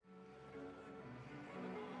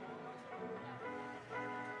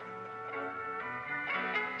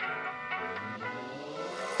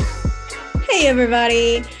Hey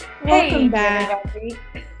everybody, welcome Hey, back. everybody.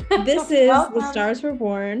 This is the Welcome Stars Were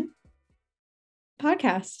Born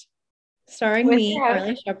podcast, starring with me, your host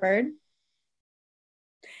Marley Shepard.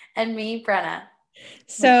 and me, Brenna.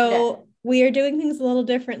 So we are doing things a little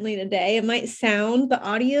differently today. It might sound, the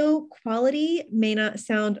audio quality may not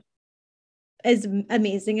sound as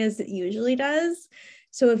amazing as it usually does.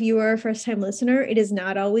 So if you are a first-time listener, it is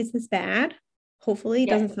not always this bad. Hopefully it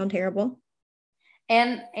Yes. doesn't sound terrible.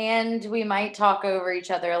 And we might talk over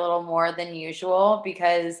each other a little more than usual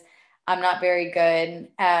because I'm not very good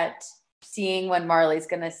at seeing when Marley's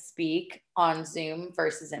going to speak on Zoom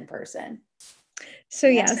versus in person. So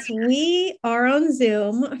yes, we are on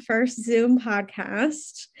Zoom, first Zoom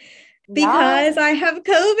podcast, because I have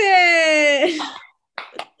COVID.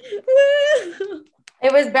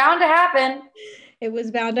 It was bound to happen. It was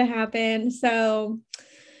bound to happen. So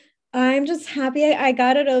I'm just happy I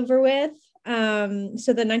got it over with.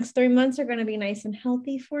 So the next 3 months are going to be nice and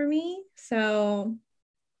healthy for me. So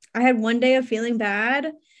I had one day of feeling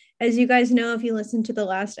bad. As you guys know, if you listened to the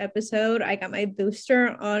last episode, I got my booster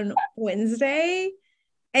on Wednesday.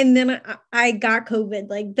 And then I got COVID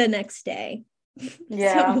like the next day.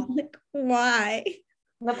 Yeah. So like, why?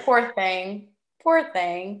 The poor thing. Poor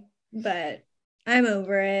thing. But I'm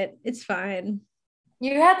over it. It's fine.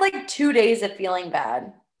 You had like 2 days of feeling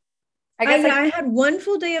bad. I guess I had one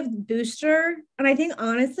full day of booster, and I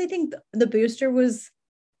honestly think the booster was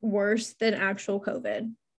worse than actual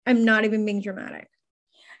COVID. I'm not even being dramatic.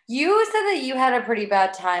 You said that you had a pretty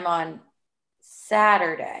bad time on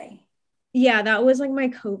Saturday. Yeah, that was like my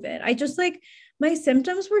COVID. I just like my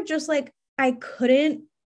symptoms were just like I couldn't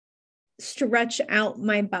stretch out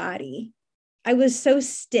my body. I was so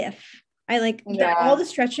stiff. I like all the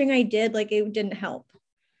stretching I did, like it didn't help.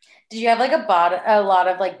 Did you have like a lot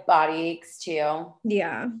of like body aches too?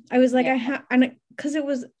 Yeah. I was like, because it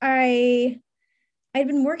was, I'd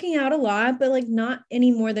been working out a lot, but like not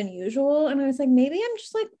any more than usual. And I was like, maybe I'm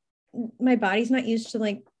just like, my body's not used to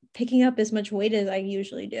like picking up as much weight as I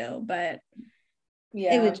usually do, but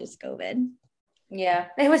it was just COVID. Yeah,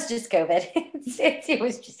 it was just COVID. It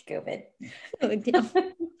was just COVID. No big deal.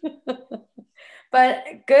 But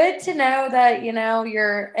good to know that,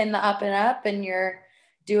 you're in the up and up and you're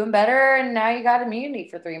doing better. And now you got immunity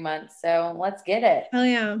for 3 months. So let's get it. Oh,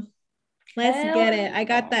 yeah. Let's get it. I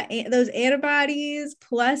got those antibodies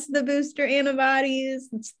plus the booster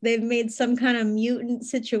antibodies. They've made some kind of mutant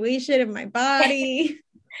situation in my body.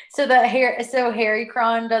 So Harry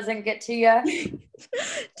Cron doesn't get to you.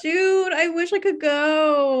 Dude, I wish I could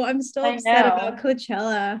go. I'm still upset about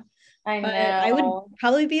Coachella. I know. But I would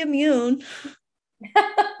probably be immune.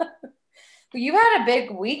 You had a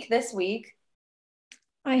big week this week.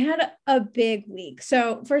 I had a big week.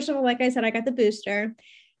 So first of all, like I said, I got the booster.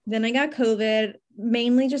 Then I got COVID,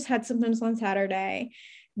 mainly just had symptoms on Saturday.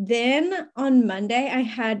 Then on Monday, I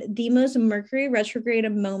had the most Mercury retrograde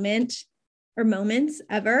moments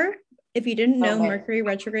ever. If you didn't know, Mercury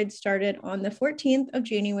retrograde started on the 14th of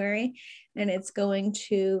January and it's going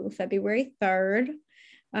to February 3rd.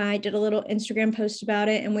 I did a little Instagram post about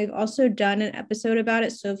it, and we've also done an episode about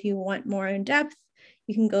it. So if you want more in depth,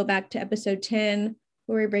 you can go back to episode 10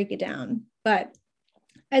 where we break it down. But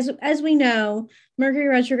as we know, Mercury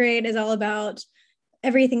retrograde is all about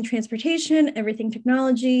everything transportation, everything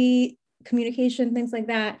technology, communication, things like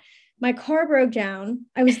that. My car broke down.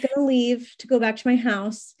 I was going to leave to go back to my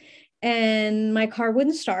house, and my car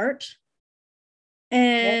wouldn't start.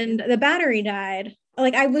 And the battery died.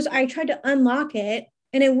 Like I tried to unlock it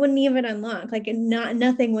and it wouldn't even unlock. Like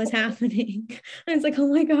nothing was happening. I was like, oh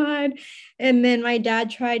my God. And then my dad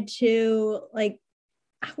tried to like,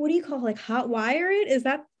 what do you call like hot wire it? Is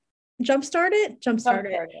that jumpstart it? Jumpstart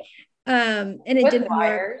it. And it didn't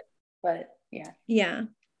work. But yeah. Yeah.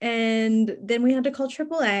 And then we had to call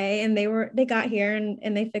AAA and they got here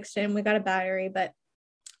and they fixed it and we got a battery. But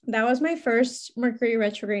that was my first Mercury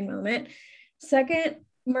retrograde moment. Second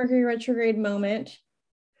Mercury retrograde moment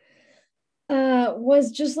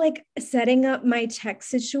was just like setting up my tech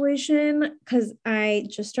situation because I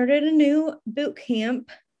just started a new boot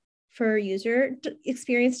camp for user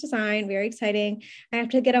experience design. Very exciting. I have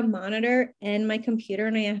to get a monitor and my computer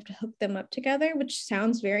and I have to hook them up together, which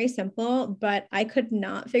sounds very simple, but I could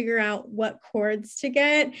not figure out what cords to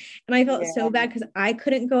get. And I felt so bad because I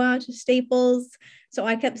couldn't go out to Staples. So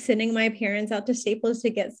I kept sending my parents out to Staples to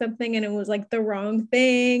get something and it was like the wrong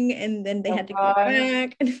thing. And then they had to go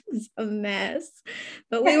back and it was a mess,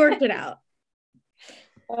 but we worked it out.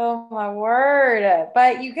 Oh my word.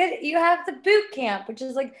 But you have the boot camp, which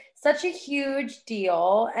is like such a huge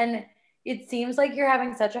deal. And it seems like you're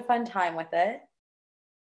having such a fun time with it.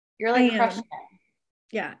 You're like crushing it.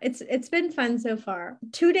 Yeah, it's been fun so far.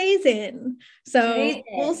 2 days in. 2 days So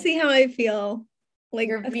we'll in. see how I feel like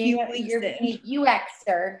You're a being few a, weeks you're in. being a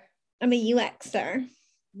UXer. I'm a UXer.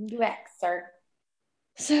 UXer.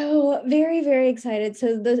 So very, very excited.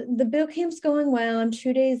 So the boot camp's going well. I'm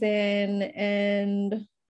 2 days in and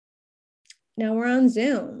now we're on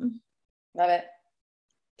Zoom. Love it.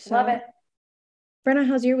 Love So it. Brenna,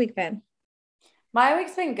 how's your week been? My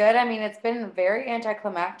week's been good. I mean, it's been very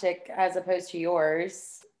anticlimactic as opposed to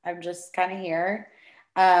yours. I'm just kind of here.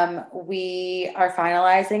 We are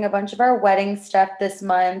finalizing a bunch of our wedding stuff this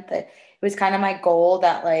month. It was kind of my goal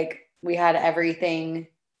that like we had everything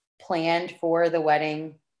planned for the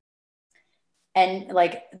wedding. And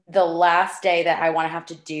like the last day that I want to have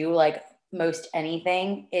to do like most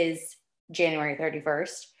anything is January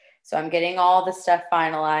 31st. So I'm getting all the stuff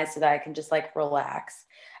finalized so that I can just like relax.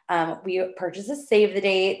 We purchased a save the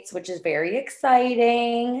dates, which is very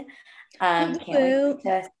exciting. Can't wait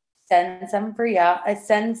to send some for you. I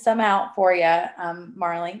send some out for you,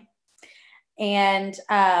 Marley. And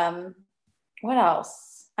what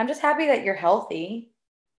else? I'm just happy that you're healthy.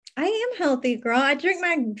 I am healthy, girl. I drink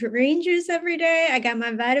my green juice every day. I got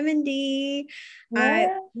my vitamin D.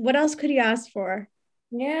 Yeah. What else could you ask for?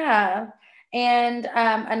 Yeah. And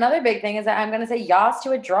another big thing is that I'm going to say yas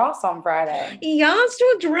to a dross on Friday. Yas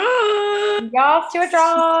to a draw. Yas to a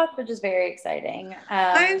dross, which is very exciting.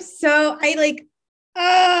 I'm like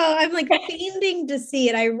fiending to see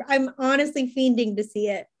it. I'm honestly fiending to see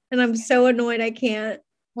it. And I'm so annoyed I can't.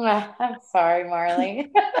 I'm sorry,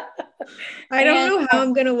 Marley. I don't know how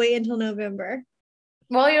I'm going to wait until November.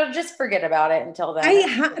 Well, you'll just forget about it until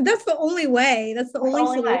then. That's the only way. That's the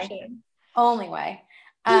only solution. Way. Only way.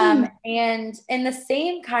 And in the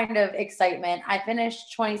same kind of excitement, I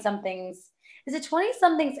finished 20 somethings. Is it 20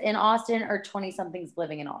 somethings in Austin or 20 somethings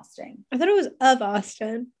living in Austin? I thought it was of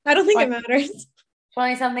Austin. I don't think it matters.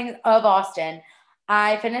 20 somethings of Austin.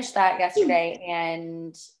 I finished that yesterday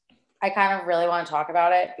and I kind of really want to talk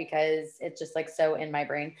about it because it's just like so in my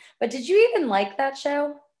brain. But did you even like that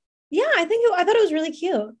show? Yeah, I thought it was really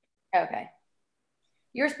cute. Okay.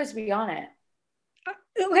 You're supposed to be on it.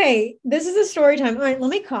 Okay, this is a story time. All right, let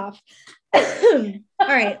me cough. All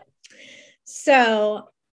right. So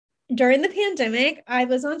during the pandemic, I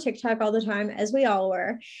was on TikTok all the time, as we all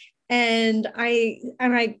were. And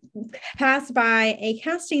I passed by a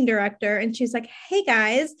casting director and she's like, "Hey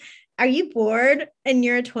guys, are you bored and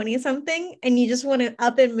you're a 20-something and you just want to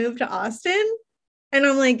up and move to Austin?" And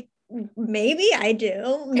I'm like, maybe I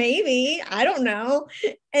do. Maybe. I don't know.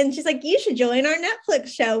 And she's like, "You should join our Netflix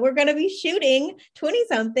show. We're going to be shooting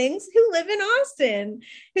 20-somethings who live in Austin,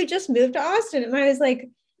 who just moved to Austin." And I was like,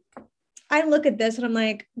 I look at this and I'm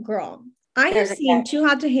like, girl, I have seen Too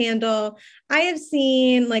Hot to Handle. I have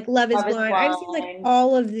seen like Love is Blind. I've seen like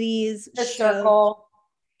all of these shows Circle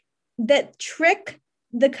that trick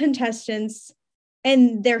the contestants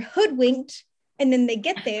and they're hoodwinked. And then they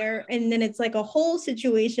get there and then it's like a whole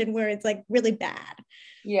situation where it's like really bad.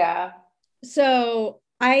 Yeah. So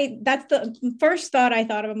that's the first thought I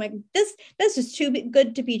thought of. I'm like, this is too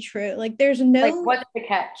good to be true. Like there's no, like, what's the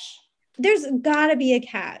catch? There's gotta be a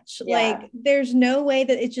catch. Yeah. Like there's no way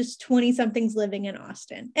that it's just 20-somethings living in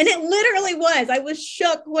Austin. And it literally was. I was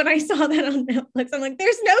shook when I saw that on Netflix. I'm like,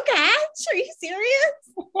 there's no catch? Are you serious?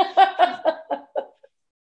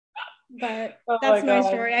 But that's my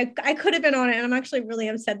story. I could have been on it, and I'm actually really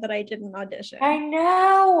upset that I didn't audition. I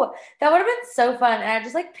know. That would have been so fun. And I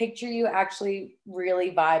just like picture you actually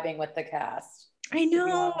really vibing with the cast. I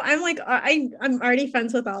know. I'm like, I'm already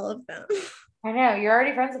friends with all of them. I know. You're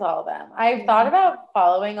already friends with all of them. I thought about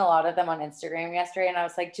following a lot of them on Instagram yesterday, and I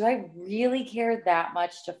was like, do I really care that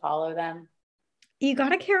much to follow them? You got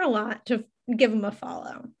to care a lot to give them a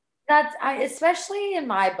follow. Especially in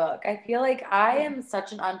my book, I feel like I am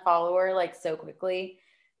such an unfollower like so quickly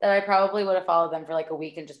that I probably would have followed them for like a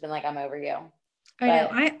week and just been like, I'm over you. I know.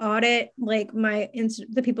 I audit like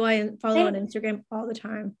the people I follow on Instagram all the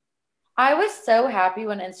time. I was so happy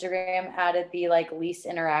when Instagram added the like least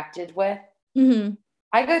interacted with. Mm-hmm.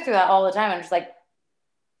 I go through that all the time. I'm just like,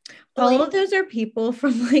 all of those are people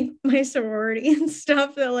from like my sorority and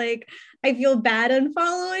stuff that like I feel bad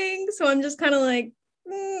unfollowing. So I'm just kind of like,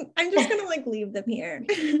 I'm just gonna like leave them here.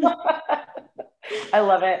 I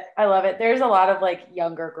love it. I love it. There's a lot of like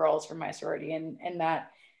younger girls from my sorority and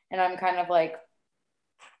that, and I'm kind of like,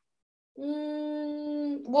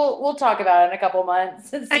 we'll talk about it in a couple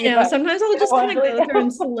months. I know. Sometimes I'll just kind of go through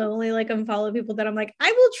and slowly like unfollow people that I'm like,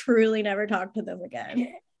 I will truly never talk to them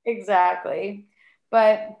again. Exactly.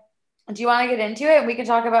 But do you want to get into it? We can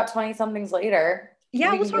talk about 20-somethings later.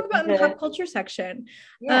 Yeah, we we'll can talk get about in the into, pop culture section.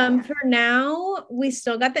 yeah. For now, we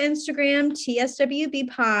still got the Instagram TSWB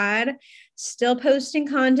pod, still posting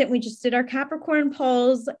content. We just did our Capricorn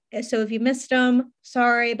polls. So if you missed them,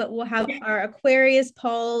 sorry, but we'll have our Aquarius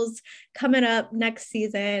polls coming up next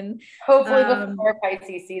season. Hopefully before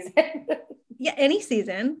Pisces season. Yeah, any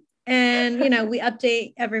season. And, we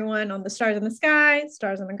update everyone on the stars in the sky,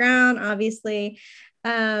 stars on the ground, obviously.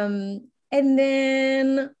 And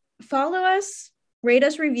then follow us, rate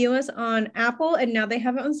us, review us on Apple, and now they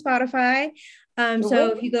have it on Spotify.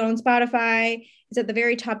 So if you go on Spotify, it's at the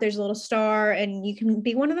very top, there's a little star, and you can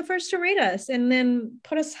be one of the first to rate us and then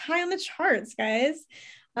put us high on the charts, guys.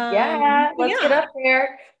 Let's get up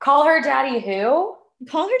there. Call her daddy who?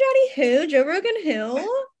 Call her daddy who? Joe Rogan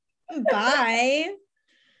who? Bye.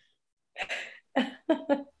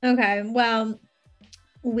 Okay, well,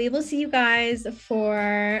 we will see you guys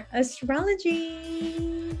for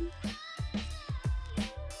astrology.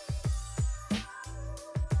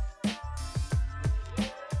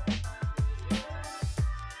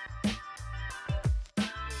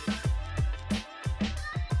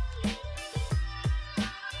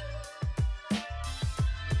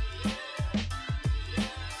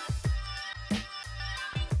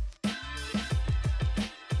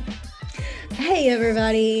 Hey,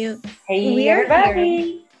 everybody. Hey,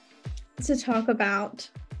 everybody. To talk about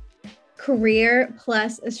career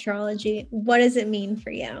plus astrology. What does it mean for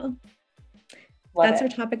you? That's our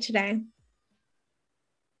topic today.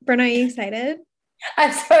 Brenna, are you excited?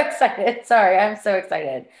 I'm so excited. Sorry, I'm so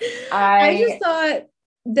excited. I just thought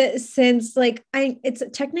that since it's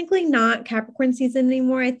technically not Capricorn season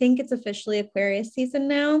anymore. I think it's officially Aquarius season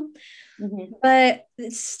now. Mm-hmm. But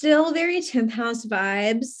it's still very 10th house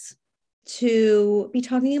vibes to be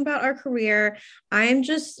talking about our career.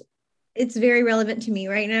 It's very relevant to me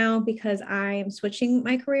right now because I'm switching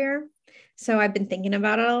my career. So I've been thinking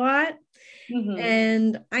about it a lot. Mm-hmm.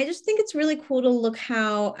 And I just think it's really cool to look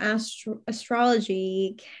how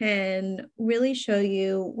astrology can really show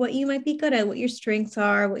you what you might be good at, what your strengths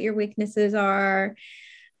are, what your weaknesses are.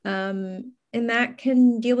 And that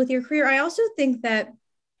can deal with your career. I also think that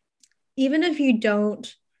even if you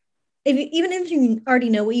already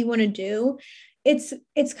know what you want to do, it's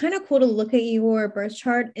kind of cool to look at your birth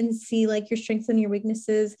chart and see like your strengths and your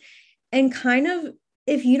weaknesses, and kind of,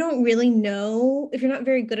 if you don't really know, if you're not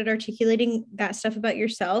very good at articulating that stuff about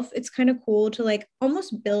yourself, it's kind of cool to like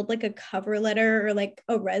almost build like a cover letter or like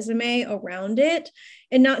a resume around it,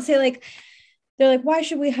 and not say like, they're like, why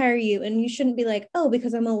should we hire you? And you shouldn't be like, oh,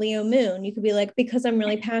 because I'm a Leo moon. You could be like, because I'm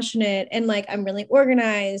really passionate and like, I'm really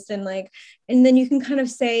organized, and like, and then you can kind of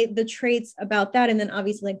say the traits about that and then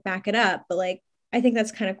obviously like back it up. But like, I think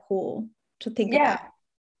that's kind of cool to think about.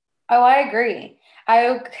 Oh, I agree.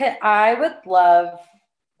 I would love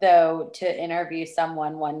though to interview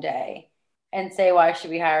someone one day and say, why should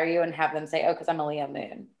we hire you? And have them say, oh, because I'm a Leo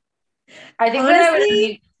moon. I think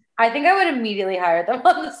honestly, I think I would immediately hire them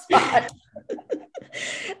on the spot.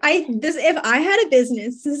 If I had a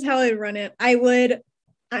business, this is how I would run it. I would,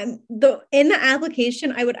 in the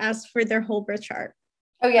application, I would ask for their whole birth chart.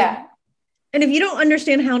 Oh yeah. And if you don't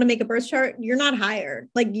understand how to make a birth chart, you're not hired.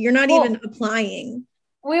 Like, you're not even applying.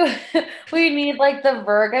 We need like the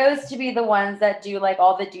Virgos to be the ones that do like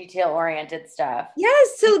all the detail oriented stuff.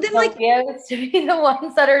 Yes. So then like Scorpios to be the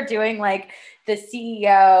ones that are doing like the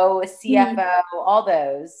CEO, CFO, all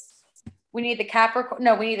those. We need the Capricorn.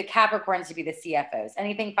 No, we need the Capricorns to be the CFOs.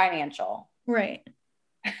 Anything financial. Right.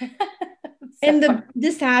 And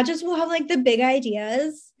the Sagittarius will have like the big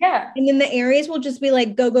ideas. Yeah. And then the Aries will just be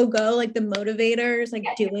like, go, go, go, like the motivators, like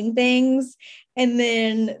doing things. And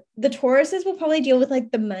then the Tauruses will probably deal with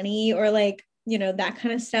like the money or like, that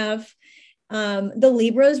kind of stuff. The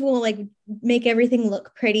Libras will like make everything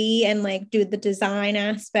look pretty and like do the design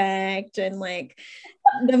aspect and like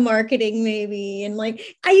the marketing maybe, and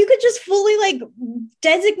like you could just fully like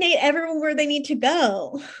designate everyone where they need to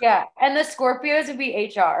go. Yeah, and the Scorpios would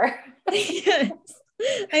be HR. Yes,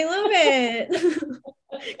 I love it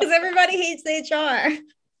because everybody hates HR.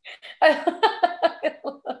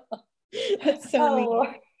 That's so mean.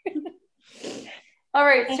 All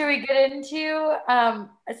right, should we get into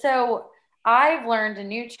so I've learned a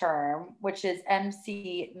new term, which is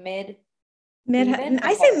MC Midheaven.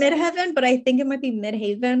 I say Midheaven, but I think it might be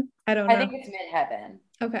Midheaven. I don't know. I think it's Midheaven.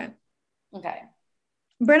 Okay.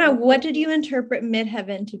 Brenna, what did you interpret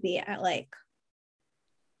Midheaven to be at like?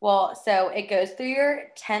 Well, so it goes through your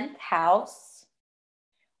 10th house,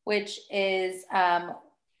 which is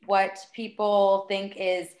what people think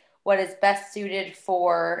is what is best suited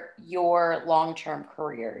for your long-term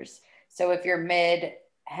careers. So if your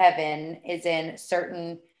midheaven is in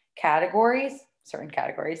certain categories, certain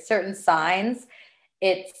categories, certain signs,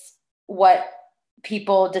 it's what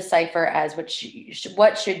people decipher as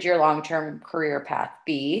what should your long-term career path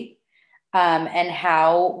be, and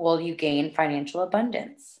how will you gain financial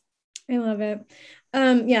abundance. I love it.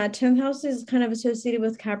 Yeah, 10th house is kind of associated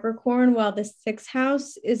with Capricorn, while the 6th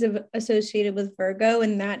house is associated with Virgo,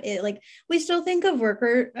 and that it like we still think of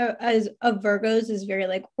as of Virgos as very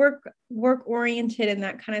like work oriented and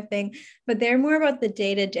that kind of thing, but they're more about the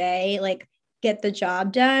day to day, like get the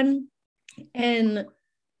job done, and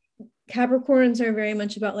Capricorns are very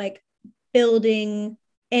much about like building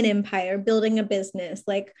an empire, building a business,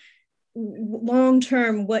 like long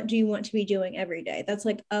term, what do you want to be doing every day? That's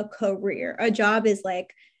like a career. A job is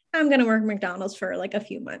like, I'm going to work at McDonald's for like a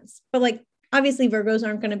few months, but like obviously Virgos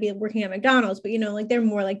aren't going to be working at McDonald's, but like they're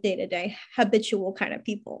more like day-to-day habitual kind of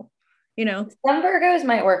people. Some Virgos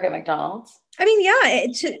might work at McDonald's. I mean, yeah,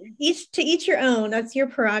 to each your own. That's your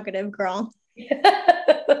prerogative, girl.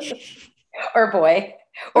 Or boy,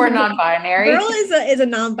 or non-binary. Girl is a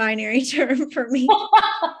non-binary term for me.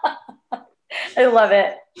 I love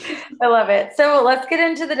it. So let's get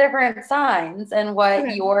into the different signs and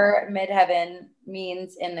what your midheaven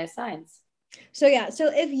means in those signs. So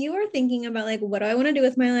if you are thinking about like, what do I want to do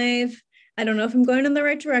with my life? I don't know if I'm going in the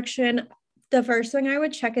right direction. The first thing I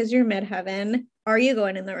would check is your midheaven. Are you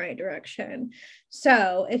going in the right direction?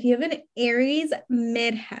 So if you have an Aries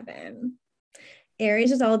midheaven,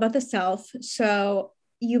 Aries is all about the self. So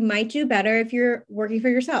you might do better if you're working for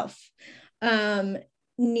yourself.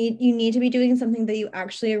 You need to be doing something that you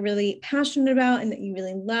actually are really passionate about and that you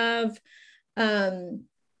really love. And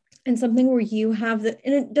something where you have and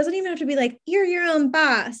it doesn't even have to be like, you're your own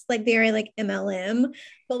boss, like they're like MLM,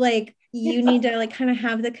 but like you need to like kind of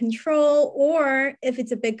have the control, or if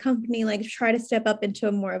it's a big company, like try to step up into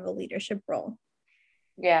a more of a leadership role.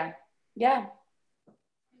 Yeah. I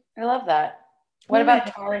love that. What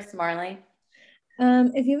about Taurus, Marley?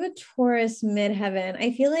 If you have a Taurus midheaven,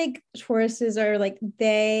 I feel like Tauruses are like,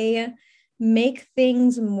 they make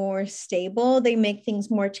things more stable. They make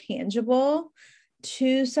things more tangible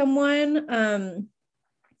to someone.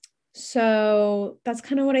 So that's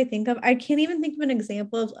kind of what I think of. I can't even think of an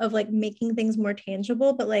example of like making things more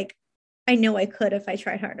tangible, but like, I know I could if I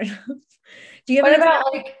tried hard enough. Do you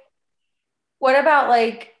have what about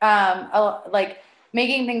like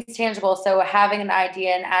making things tangible? So having an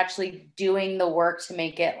idea and actually doing the work to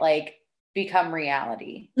make it like become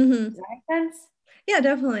reality. Mm-hmm. Does that make sense? Yeah,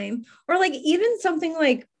 definitely. Or like even something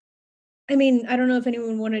like, I mean, I don't know if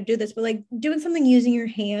anyone want to do this, but like doing something using your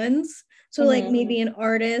hands. So like maybe an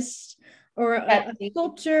artist or a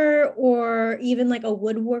sculptor or even like a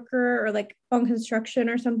woodworker or like on construction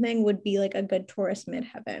or something would be like a good Taurus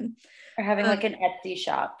midheaven. Or having like an Etsy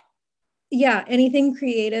shop. Yeah, anything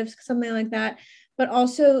creative, something like that. But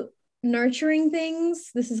also nurturing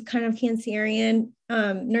things. This is kind of Cancerian,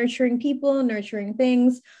 nurturing people, nurturing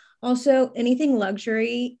things. Also anything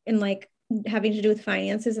luxury and like having to do with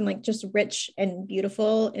finances and like just rich and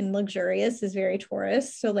beautiful and luxurious is very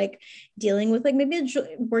Taurus. So like dealing with like maybe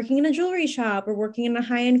working in a jewelry shop or working in a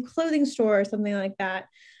high-end clothing store or something like that.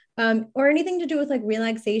 Or anything to do with like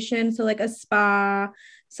relaxation. So like a spa,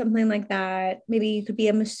 something like that. Maybe you could be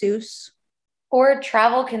a masseuse. Or a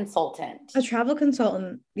travel consultant. A travel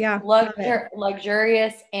consultant. Yeah.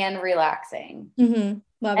 Luxurious and relaxing. Mm-hmm.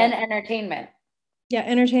 Love and it. Entertainment. Yeah,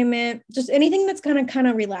 entertainment, just anything that's gonna kind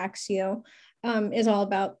of relax you, is all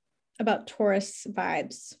about Taurus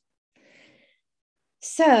vibes.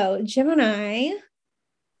 So Gemini.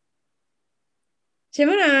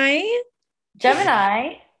 Gemini. So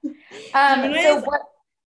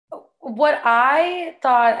what I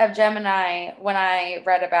thought of Gemini when I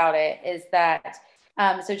read about it is that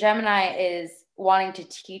so Gemini is wanting to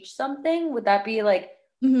teach something. Would that be like,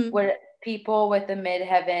 would people with the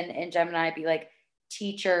midheaven in Gemini be like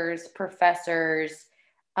teachers, professors,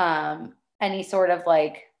 any sort of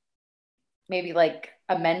like maybe like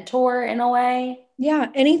a mentor in a way? Yeah,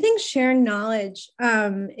 anything sharing knowledge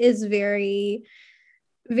is very,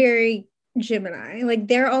 very Gemini. Like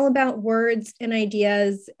they're all about words and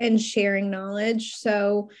ideas and sharing knowledge.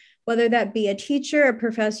 So whether that be a teacher, a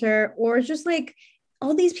professor, or just like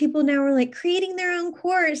all these people now are like creating their own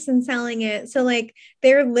course and selling it. So like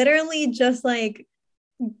they're literally just like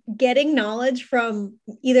getting knowledge from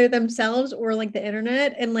either themselves or like the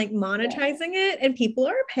internet and like monetizing it, and people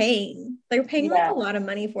are paying. They're paying like a lot of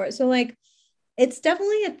money for it. So like it's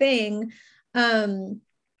definitely a thing.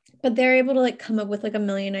 But they're able to like come up with like a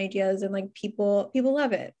million ideas and like people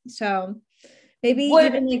love it. So maybe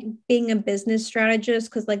even like being a business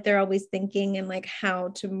strategist, because like they're always thinking and like how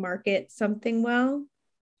to market something well.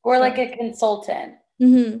 Or like a consultant.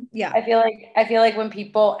 Yeah. I feel like when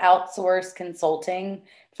people outsource consulting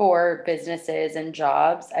for businesses and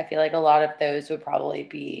jobs, I feel like a lot of those would probably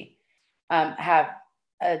be have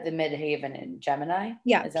the Midheaven in Gemini.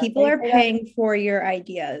 Yeah. Is that how People you are say that? paying for your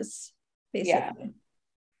ideas, Yeah, basically.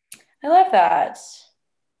 I love that.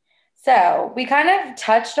 So we kind of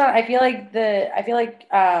touched on. I feel like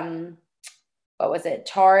what was it?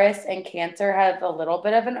 Taurus and Cancer have a little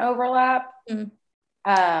bit of an overlap. Mm.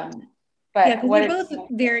 Um, Yeah, but because what they're is both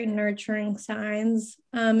very nurturing signs.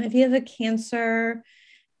 If you have a Cancer,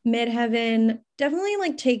 midheaven, definitely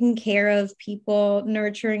like taking care of people,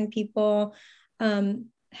 nurturing people,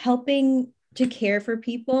 helping to care for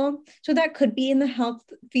people. So that could be in the health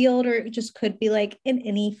field, or it just could be like in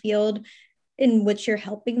any field in which you're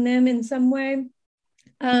helping them in some way.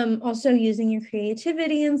 Also using your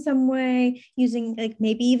creativity in some way, using like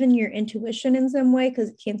maybe even your intuition in some way,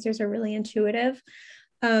 because cancers are really intuitive.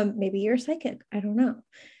 Maybe you're psychic, I don't know.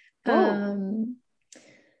 Ooh, um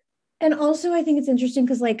and also I think it's interesting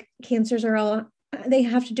because like cancers are all, they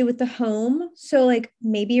have to do with the home, so like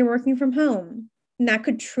maybe you're working from home, and that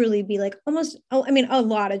could truly be like almost, oh, I mean a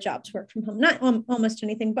lot of jobs work from home, not almost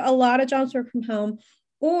anything, but a lot of jobs work from home.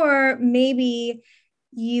 Or maybe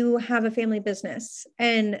you have a family business,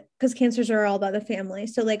 and because cancers are all about the family,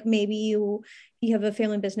 so like maybe you have a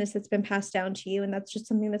family business that's been passed down to you, and that's just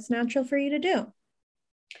something that's natural for you to do.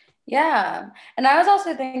 yeah. And I was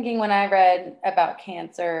also thinking when I read about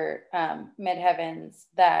Cancer midheavens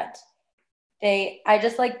that I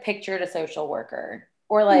just like pictured a social worker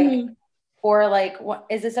Mm-hmm. or like what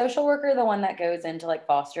is a social worker the one that goes into like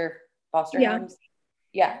foster Yeah, homes?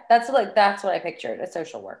 Yeah, that's what I pictured, a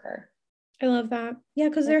social worker. I love that. Yeah,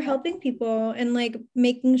 because they're helping people and like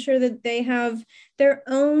making sure that they have their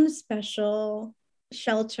own special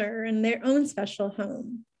shelter and their own special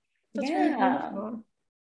home. That's really Yeah. beautiful.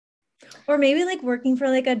 Or maybe like working for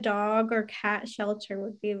like a dog or cat shelter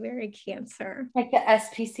would be very Cancer. Like the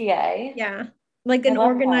SPCA. Yeah. Like I an love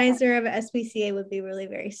that. organizer of SPCA would be really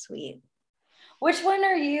very sweet. Which one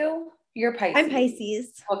are you? You're I'm Pisces.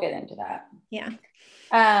 Pisces. We'll get into that. Yeah.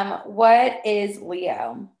 What is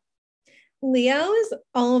Leo? Leo is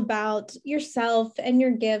all about yourself and your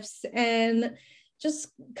gifts and just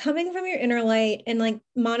coming from your inner light and like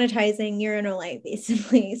monetizing your inner light,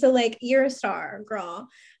 basically. So like you're a star, girl.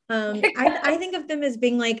 I think of them as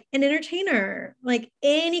being like an entertainer, like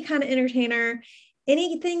any kind of entertainer,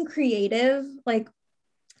 anything creative. Like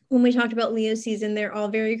when we talked about Leo season, they're all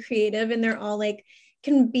very creative and they're all like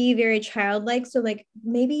can be very childlike. So like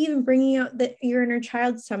maybe even bringing out your inner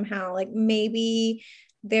child somehow. Like maybe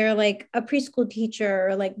they're like a preschool teacher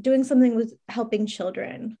or like doing something with helping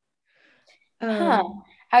children. Huh. Um,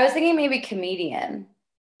 I was thinking maybe comedian.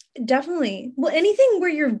 Definitely. Well, anything where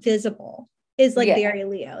you're visible is like Yeah. very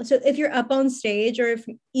Leo. So if you're up on stage, or if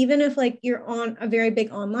even if like you're on a very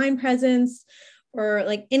big online presence or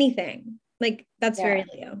like anything, like that's Yeah. very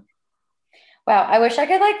Leo. Wow. I wish I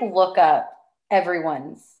could like look up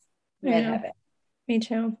everyone's I know. midheaven. Me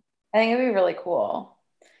too. I think it'd be really cool.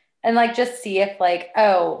 And like just see if like,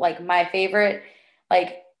 oh, like my favorite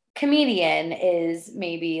like comedian is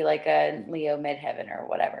maybe like a Leo midheaven or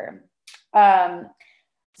whatever. Um,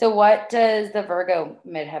 so what does the Virgo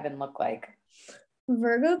midheaven look like?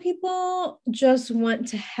 Virgo people just want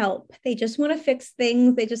to help. They just want to fix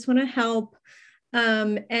things. They just want to help.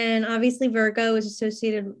 And obviously, Virgo is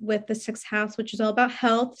associated with the sixth house, which is all about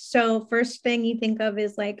health. So, first thing you think of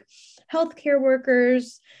is like healthcare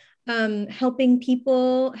workers, helping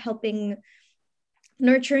people, helping,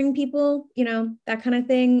 nurturing people, that kind of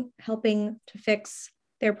thing, helping to fix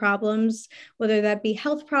their problems, whether that be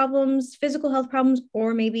health problems, physical health problems,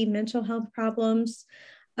 or maybe mental health problems.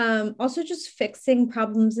 Also, just fixing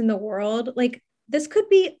problems in the world. Like, this could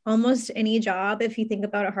be almost any job if you think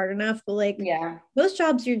about it hard enough, but like Yeah. most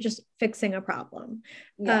jobs, you're just fixing a problem.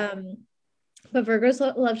 Yeah. Um, but Virgos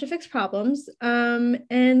love to fix problems. And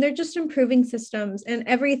they're just improving systems and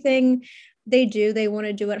everything they do, they want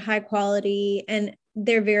to do it high quality, and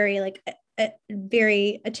they're very like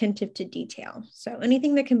very attentive to detail. So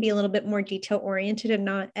anything that can be a little bit more detail oriented and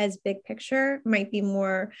not as big picture might be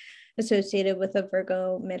more associated with a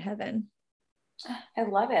Virgo midheaven. I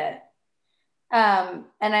love it. And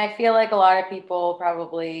I feel like a lot of people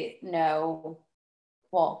probably know,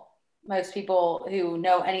 well, most people who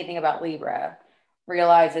know anything about Libra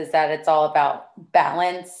realizes that it's all about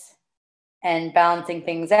balance and balancing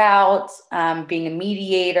things out, being a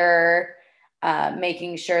mediator,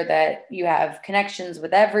 making sure that you have connections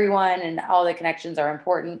with everyone and all the connections are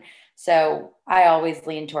important. So I always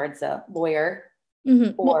lean towards a lawyer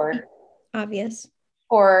Mm-hmm. Well, or obvious.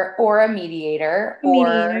 or a mediator A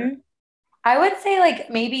mediator. I would say like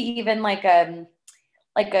maybe even like a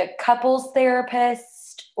couples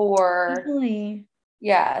therapist or Definitely.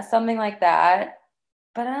 yeah, something like that.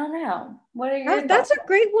 But I don't know. What are your That's thoughts? a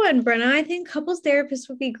great one, Brenna. I think couples therapist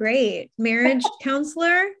would be great. Marriage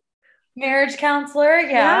counselor. Marriage counselor,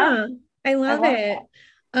 yeah. Yeah, I I love love it.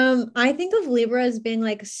 I think of Libra as being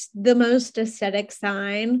like the most aesthetic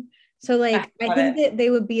sign. So that. like I I love think it. that they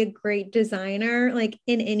would be a great designer, like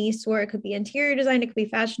in any sort. It could be interior design, it could be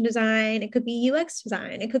fashion design, it could be UX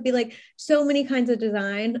design, it could be like so many kinds of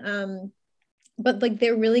design. But like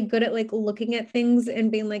they're really good at like looking at things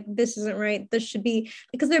and being like, this isn't right, this should be,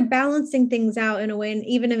 because they're balancing things out in a way. And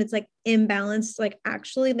even if it's like imbalanced, like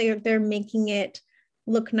actually they're making it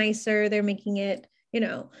look nicer, they're making it,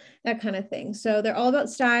 that kind of thing. So they're all about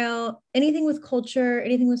style, anything with culture,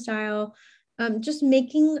 anything with style, just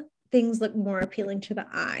making things look more appealing to the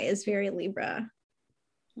eye is very Libra.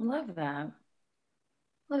 Love that.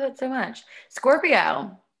 Love it so much.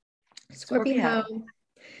 Scorpio. Scorpio, Scorpio.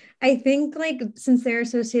 I think like since they're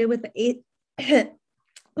associated with the eighth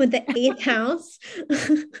with the eighth house,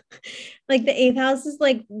 like the eighth house is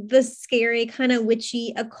like the scary kind of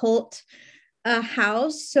witchy occult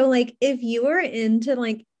house. So like if you are into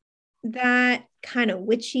like that kind of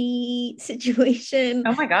witchy situation,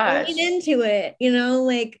 Oh my lean gosh. into it,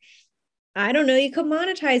 like I don't know, you could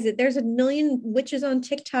monetize it. There's a million witches on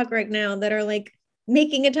TikTok right now that are like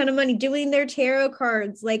making a ton of money doing their tarot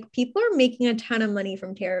cards. Like people are making a ton of money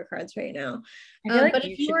from tarot cards right now. I feel like But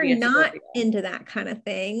you if you should are be a not Scorpio. into that kind of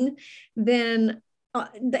thing, then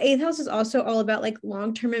the eighth house is also all about like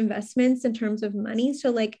long-term investments in terms of money. So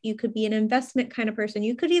like you could be an investment kind of person.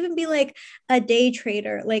 You could even be like a day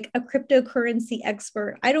trader, like a cryptocurrency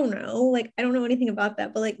expert. I don't know. Like I don't know anything about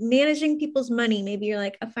that, but like managing people's money, maybe you're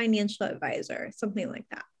like a financial advisor, something like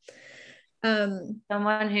that.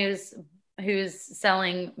 Someone who's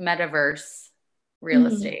selling metaverse real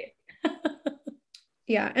Mhm. estate.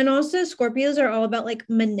 Yeah. And also Scorpios are all about like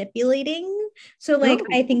manipulating. So like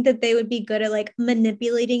I Ooh. think that they would be good at like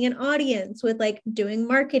manipulating an audience with like doing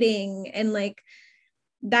marketing and like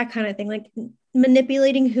that kind of thing, like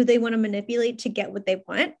manipulating who they want to manipulate to get what they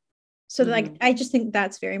want. So like Mhm. I just think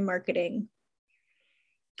that's very marketing.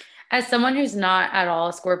 As someone who's not at all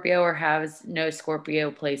a Scorpio or has no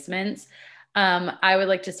Scorpio placements, I would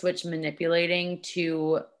like to switch manipulating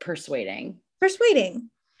to persuading Persuading.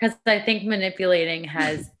 because I think manipulating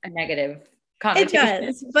has a negative It connotation.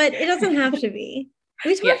 does, but it doesn't have to be.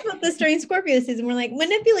 We Yeah, talked about this during Scorpio season. We're like,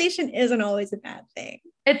 manipulation isn't always a bad thing.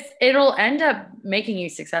 it'll end up making you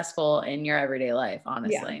successful in your everyday life, Yeah.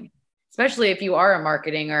 honestly, especially if you are a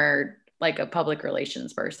marketing or like a public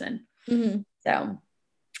relations person. Mm-hmm. So,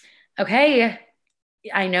 okay,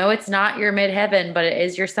 I know it's not your midheaven, but it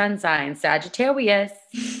is your sun sign, Sagittarius.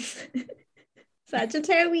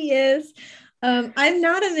 Sagittarius. I'm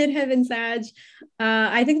not a midheaven Sag.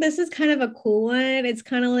 I think this is kind of a cool one. It's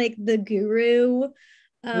kind of like the guru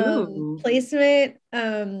Ooh. placement.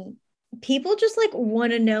 People just like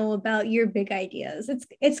want to know about your big ideas.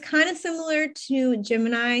 It's kind of similar to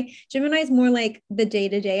Gemini. Gemini is more like the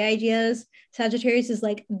day-to-day ideas. Sagittarius is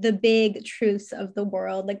like the big truths of the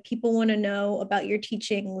world. Like people want to know about your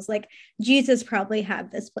teachings. Like Jesus probably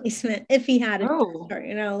had this placement if he had it, Oh.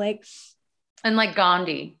 like And like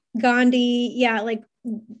Gandhi. Gandhi, yeah, like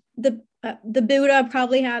the Buddha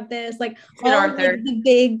probably had this. Like Sid all of like Arthur. the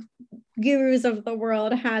big gurus of the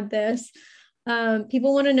world had this.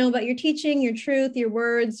 People want to know about your teaching, your truth, your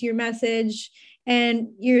words, your message, and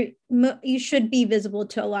you should be visible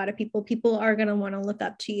to a lot of people. People are gonna want to look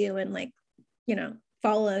up to you and like,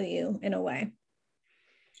 follow you in a way.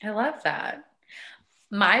 I love that.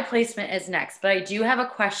 My placement is next, but I do have a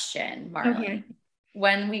question, Okay. Marley,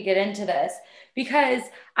 when we get into this, because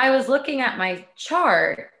I was looking at my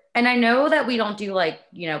chart and I know that we don't do like,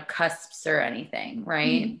 cusps or anything,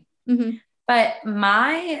 right? Mm-hmm. Mm-hmm. But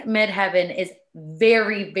my midheaven is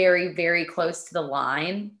very, very, very close to the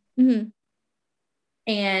line. Mm-hmm.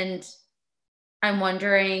 And I'm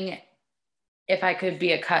wondering if I could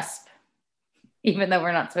be a cusp, even though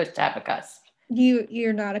we're not supposed to have a cusp.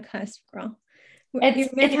 You're not a cusp girl. Your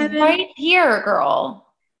It's midheaven. right here, girl.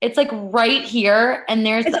 It's like right here, and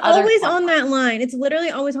there's It's the other always side. on that line. It's literally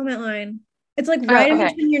always on that line. It's like Oh, right in okay.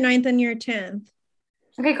 between your ninth and your 10th.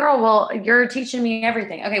 Okay, girl. Well, you're teaching me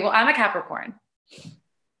everything. Okay, well, I'm a Capricorn.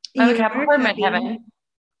 I'm a You are Capricorn happy. midheaven.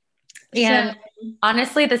 So, And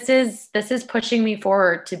honestly, this is pushing me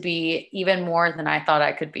forward to be even more than I thought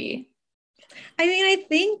I could be. I mean, I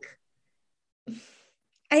think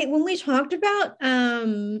when we talked about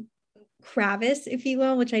Kravis, if you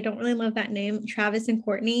will, which I don't really love that name, Travis and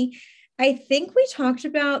Courtney, I think we talked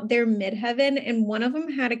about their midheaven, and one of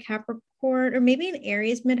them had a Capricorn, or maybe an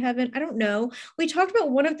Aries midheaven. I don't know. We talked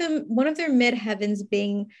about one of their midheavens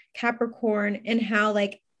being Capricorn, and how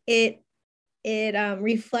like it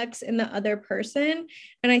reflects in the other person.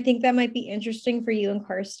 And I think that might be interesting for you and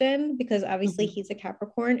Karsten, because obviously he's a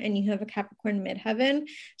Capricorn and you have a Capricorn midheaven.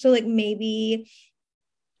 So like maybe,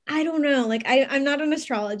 I don't know, like I'm not an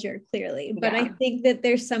astrologer clearly, but I think that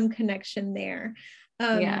there's some connection there.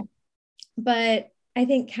 But I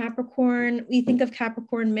think Capricorn, you think of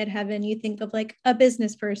Capricorn midheaven, you think of like a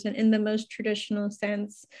business person in the most traditional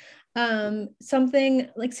sense. Something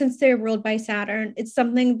like, since they're ruled by Saturn, it's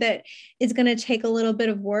something that is going to take a little bit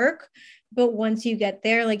of work, but once you get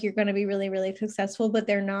there, like you're going to be really, really successful. But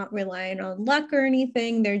they're not relying on luck or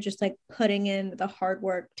anything. They're just like putting in the hard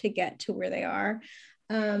work to get to where they are.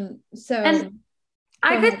 So and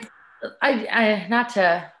I not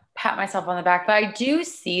to pat myself on the back, but I do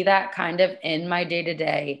see that kind of in my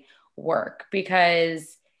day-to-day work,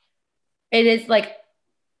 because it is like,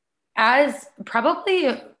 as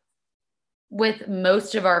probably with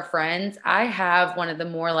most of our friends, I have one of the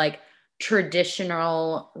more like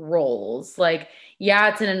traditional roles. Like, yeah,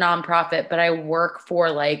 it's in a nonprofit, but I work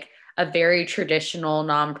for like a very traditional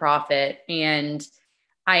nonprofit, and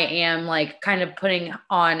I am like kind of putting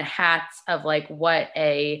on hats of like what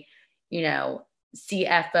a,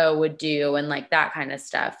 CFO would do and like that kind of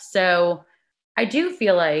stuff. So I do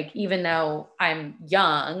feel like, even though I'm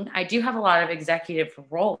young, I do have a lot of executive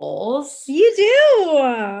roles. You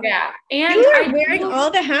do. Yeah. And you are wearing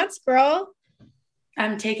all the hats, girl.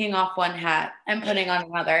 I'm taking off one hat and putting on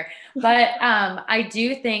another. But I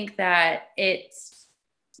do think that it's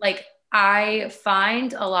like, I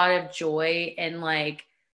find a lot of joy in like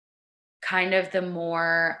kind of the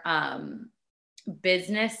more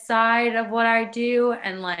business side of what I do.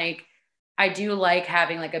 And like, I do like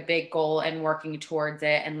having like a big goal and working towards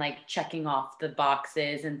it and like checking off the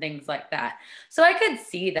boxes and things like that. So I could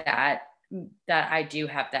see that I do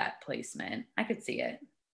have that placement. I could see it.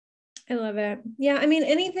 I love it. Yeah. I mean,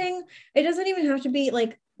 anything, it doesn't even have to be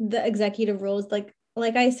like the executive roles. Like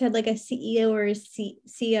I said, like a CEO or a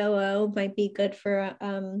COO might be good for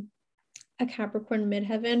a Capricorn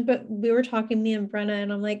midheaven. But we were talking, me and Brenna,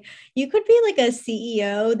 and I'm like, you could be like a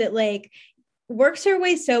CEO that like works her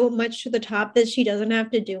way so much to the top that she doesn't have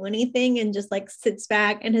to do anything and just like sits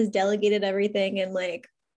back and has delegated everything, and like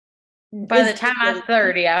by the time I'm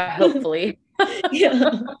 30, hopefully.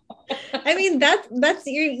 Yeah. I mean, that's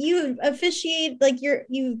you officiate, like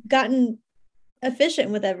you've gotten efficient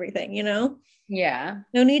with everything, Yeah.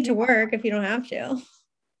 No need to work if you don't have to.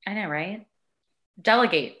 I know, right?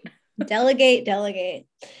 Delegate. Delegate.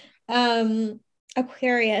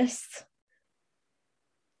 Aquarius.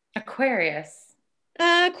 Aquarii.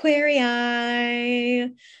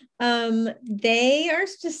 They are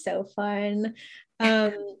just so fun.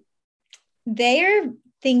 They are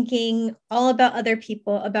thinking all about other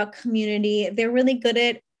people, about community. They're really good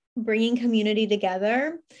at bringing community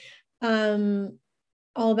together. All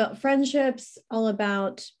about friendships, all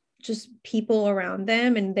about just people around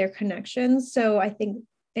them and their connections. So I think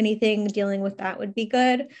anything dealing with that would be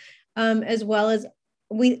good. As well as,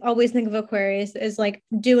 we always think of Aquarius as like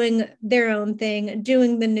doing their own thing,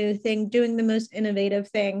 doing the new thing, doing the most innovative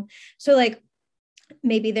thing. So like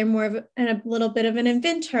maybe they're more of a little bit of an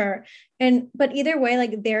inventor, but either way,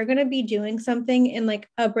 like they're going to be doing something in like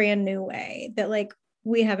a brand new way that like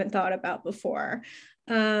we haven't thought about before.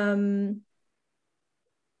 And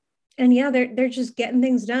yeah, they're just getting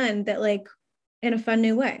things done that like in a fun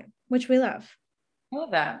new way, which we love. I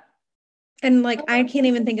love that. And like, I can't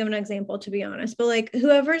even think of an example, to be honest, but like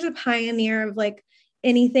whoever's a pioneer of like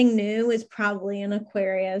anything new is probably an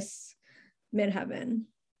Aquarius midheaven.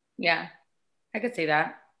 Yeah, I could see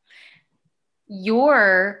that.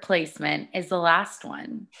 Your placement is the last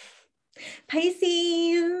one.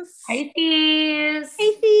 Pisces.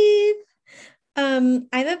 I'm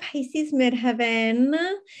a Pisces midheaven.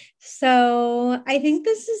 So I think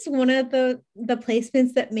this is one of the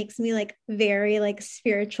placements that makes me like very like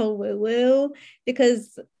spiritual woo-woo,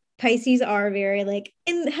 because Pisces are very like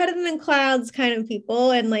in head in the clouds kind of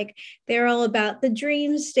people, and like they're all about the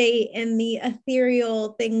dream state and the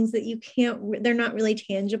ethereal things that you can't, they're not really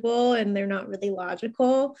tangible and they're not really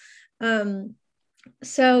logical.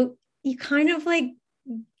 So you kind of like,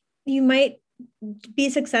 you might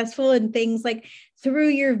be successful in things like through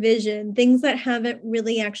your vision, things that haven't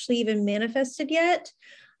really actually even manifested yet.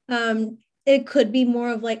 It could be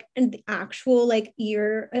more of like an actual, like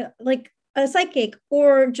you're like a psychic,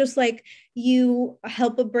 or just like you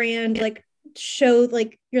help a brand like show,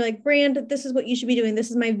 like you're like, brand, this is what you should be doing,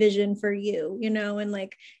 this is my vision for you, and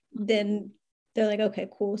like then they're like, okay,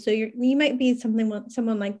 cool. So you might be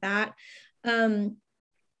someone like that.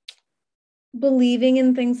 Believing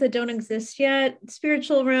in things that don't exist yet,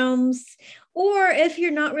 spiritual realms, or if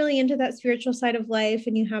you're not really into that spiritual side of life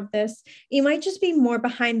and you have this, you might just be more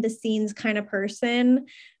behind the scenes kind of person.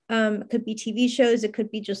 It could be TV shows, it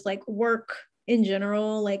could be just like work in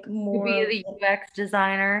general, like To be more, the UX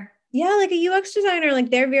designer. yeah, like a UX designer,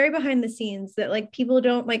 like they're very behind the scenes that like people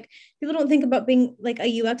don't think about being like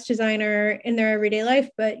a UX designer in their everyday life,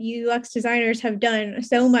 but UX designers have done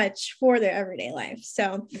so much for their everyday life.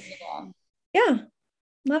 So Yeah. yeah,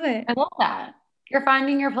 love it. I love that. You're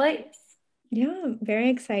finding your place. Yeah, very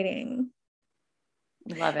exciting.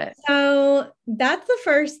 Love it. So that's the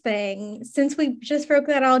first thing. Since we just broke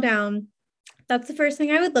that all down, that's the first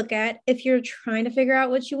thing I would look at if you're trying to figure out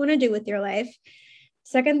what you want to do with your life.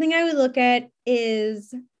 Second thing I would look at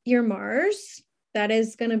is your Mars. That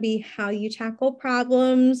is going to be how you tackle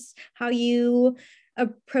problems, how you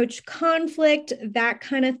approach conflict, that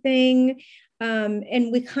kind of thing.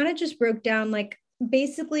 And we kind of just broke down like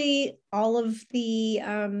basically all of the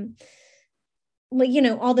like,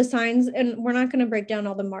 all the signs, and we're not going to break down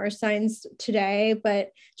all the Mars signs today,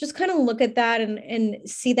 but just kind of look at that and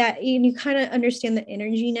see that, and you kind of understand the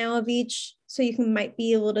energy now of each. So you might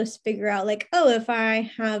be able to figure out like, oh, if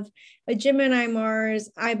I have a Gemini Mars,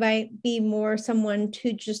 I might be more someone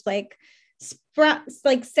to just like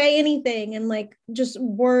like say anything and like just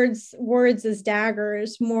words as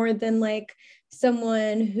daggers more than like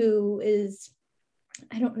someone who is,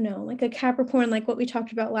 I don't know, like a Capricorn, like what we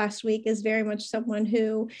talked about last week, is very much someone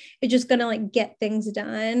who is just going to like get things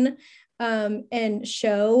done and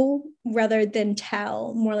show rather than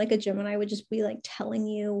tell. More like a Gemini would just be like telling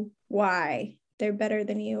you why they're better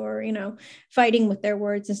than you, or, fighting with their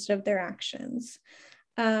words instead of their actions.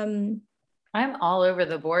 I'm all over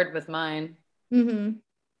the board with mine.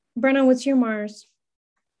 Mm-hmm. Brenna, what's your Mars?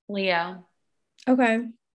 Leo. Okay.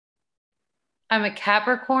 I'm a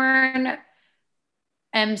Capricorn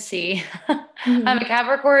MC. I'm a Mm-hmm.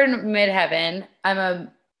 Capricorn midheaven. I'm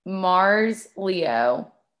a Mars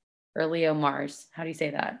Leo or Leo Mars. How do you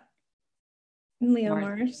say that? Leo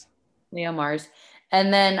Mars, Mars. Leo Mars.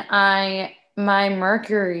 And then my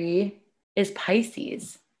Mercury is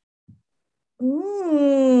Pisces.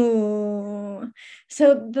 Ooh.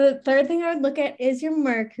 So the third thing I would look at is your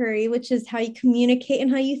Mercury, which is how you communicate and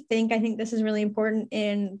how you think. I think this is really important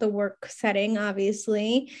in the work setting,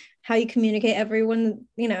 obviously. How you communicate, everyone,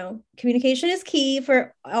 communication is key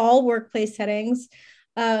for all workplace settings.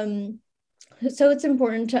 So it's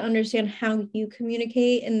important to understand how you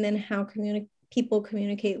communicate and then how people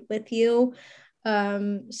communicate with you.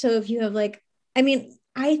 So if you have like, I mean,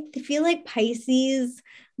 I feel like Pisces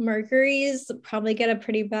Mercury's probably get a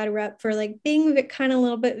pretty bad rep for like being kind of a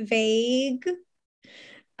little bit vague.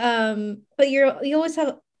 But you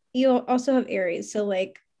also have Aries, so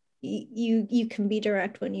like you can be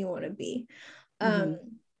direct when you want to be. Um, Mm-hmm.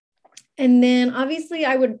 and then obviously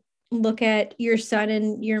I would look at your sun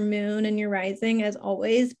and your moon and your rising as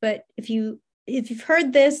always. But if you've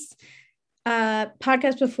heard this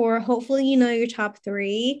podcast before, hopefully you know your top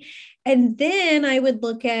three. And then I would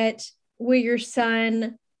look at where your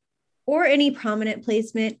sun or any prominent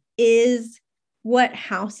placement is, what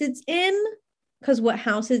house it's in, because what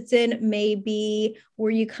house it's in may be where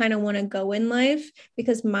you kind of want to go in life.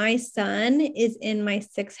 Because my sun is in my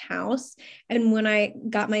sixth house, and when I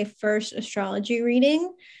got my first astrology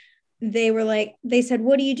reading, they said,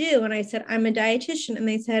 what do you do? And I said, I'm a dietitian. And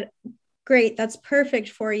they said, great, that's perfect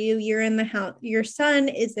for you. You're in the house, your sun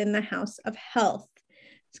is in the house of health,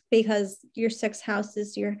 because your sixth house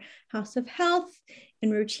is your house of health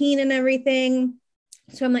and routine and everything.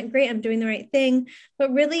 So I'm like, great, I'm doing the right thing.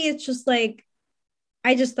 But really, it's just like,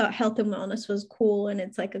 I just thought health and wellness was cool, and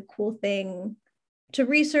it's like a cool thing to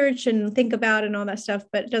research and think about and all that stuff,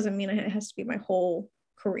 but it doesn't mean it has to be my whole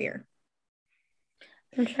career.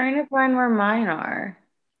 I'm trying to find where mine are.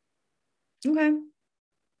 Okay.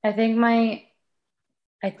 I think my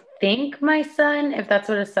I think my son, if that's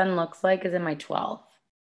what a son looks like, is in my 12th.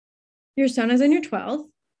 Your sun is in your 12th.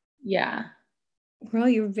 Yeah. Girl,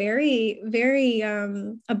 you're very, very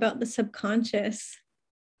about the subconscious,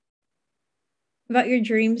 about your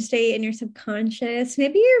dream state and your subconscious.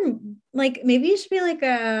 Maybe you should be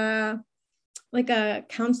like a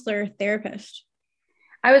counselor therapist.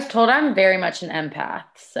 I was told I'm very much an empath. I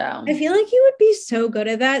So, feel like you would be so good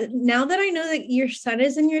at that. Now that I know that your son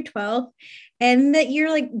is in your 12th and that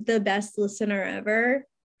you're like the best listener ever.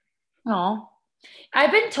 oh,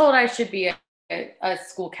 I've been told I should be a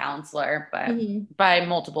school counselor, but Mhm. by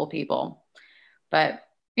multiple people. But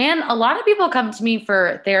And a lot of people come to me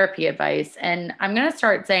for therapy advice, and I'm going to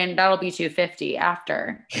start saying that'll be $250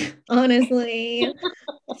 after. Honestly,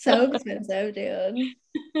 so expensive, dude.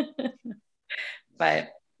 But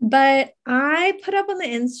I put up on the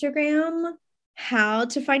Instagram how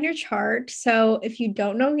to find your chart. So if you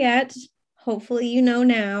don't know yet, hopefully you know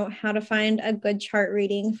now how to find a good chart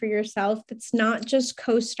reading for yourself that's not just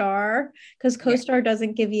CoStar, because CoStar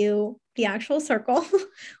doesn't give you the actual circle,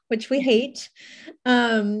 which we hate.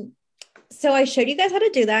 So I showed you guys how to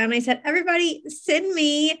do that. And I said, everybody, send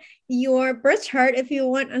me your birth chart if you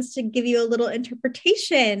want us to give you a little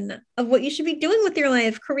interpretation of what you should be doing with your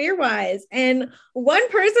life career wise. And one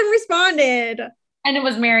person responded. And it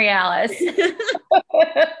was Mary Alice.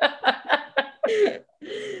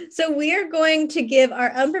 So we are going to give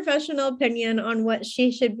our unprofessional opinion on what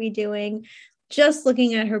she should be doing, just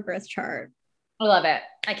looking at her birth chart. I love it.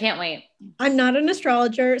 I can't wait. I'm not an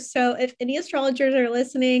astrologer, so if any astrologers are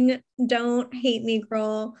listening, don't hate me,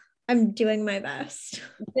 girl. I'm doing my best.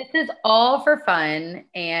 This is all for fun,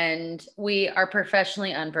 and we are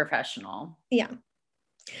professionally unprofessional. Yeah.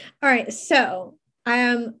 All right. So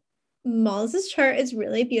Molls' chart is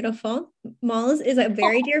really beautiful. Molls is a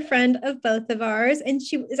very dear friend of both of ours, and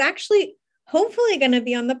she is actually hopefully going to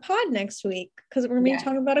be on the pod next week because we're going to be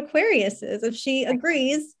talking about Aquariuses. If she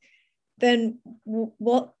agrees, then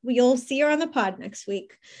you'll see her on the pod next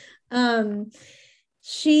week.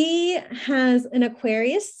 She has an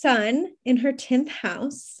Aquarius sun in her 10th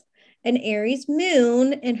house, an Aries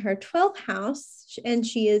moon in her 12th house, and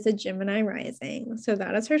she is a Gemini rising. So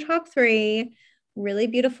that is her top three. Really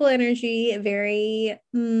beautiful energy, very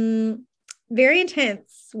very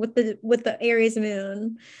intense with the Aries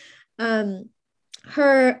moon.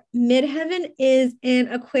 Her midheaven is in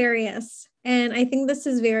Aquarius, and I think this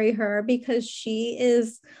is very her because she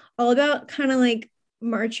is all about kind of like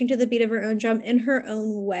marching to the beat of her own drum in her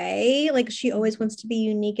own way. Like she always wants to be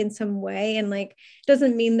unique in some way, and like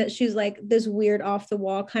doesn't mean that she's like this weird off the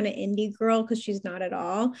wall kind of indie girl, because she's not at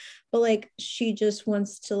all, but like she just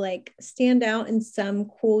wants to like stand out in some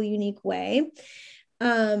cool unique way.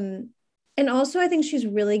 And also I think she's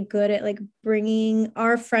really good at like bringing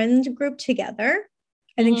our friend group together.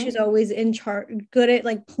 I think she's always good at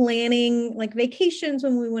like planning like vacations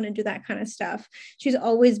when we want to do that kind of stuff. She's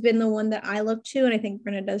always been the one that I look to, and I think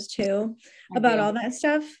Brenna does too, about all that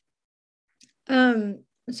stuff. So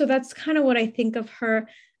that's kind of what I think of her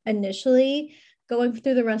initially. Going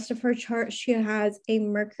through the rest of her chart, she has a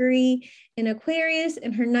Mercury in Aquarius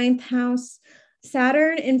in her 9th house,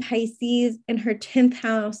 Saturn in Pisces in her 10th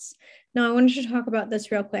house. Now I wanted to talk about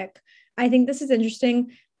this real quick. I think this is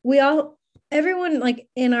interesting. Everyone like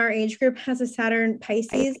in our age group has a Saturn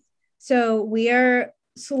Pisces. So we are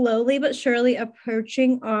slowly but surely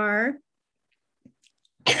approaching our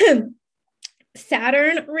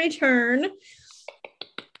Saturn return,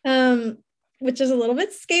 which is a little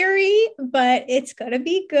bit scary, but it's going to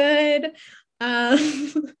be good. But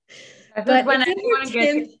it's in her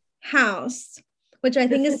 10th house, which I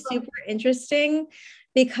think is super interesting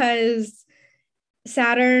because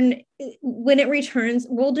Saturn, when it returns,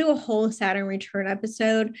 we'll do a whole Saturn return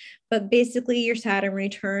episode, but basically your Saturn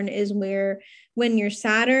return is when your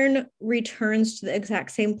Saturn returns to the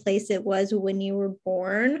exact same place it was when you were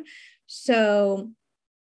born. So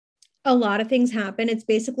a lot of things happen. It's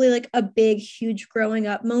basically like a big, huge growing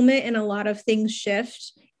up moment, and a lot of things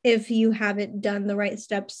shift if you haven't done the right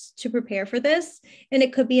steps to prepare for this. And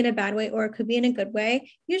it could be in a bad way or it could be in a good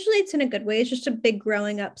way. Usually it's in a good way. It's just a big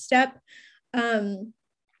growing up step.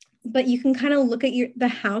 But you can kind of look at the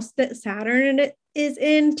house that Saturn is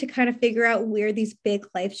in to kind of figure out where these big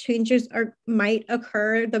life changes might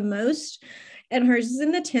occur the most. And hers is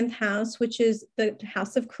in the 10th house, which is the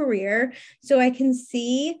house of career. So I can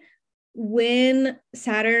see when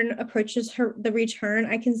Saturn approaches the return,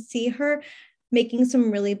 I can see her making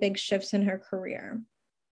some really big shifts in her career.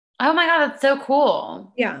 Oh my God, that's so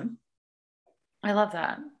cool. Yeah. I love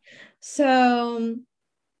that. So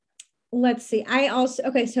let's see.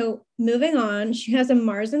 So moving on, she has a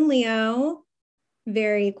Mars in Leo.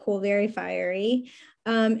 Very cool, very fiery.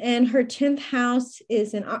 And her 10th house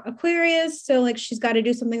is in Aquarius. So like she's got to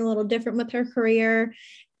do something a little different with her career.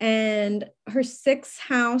 And her 6th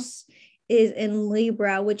house is in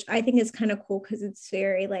Libra, which I think is kind of cool because it's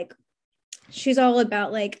very like, she's all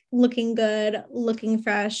about like looking good, looking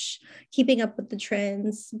fresh, keeping up with the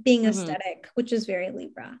trends, being aesthetic, which is very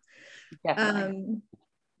Libra. Definitely.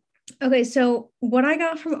 Okay, so what I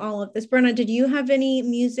got from all of this, Brenna, did you have any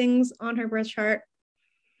musings on her birth chart?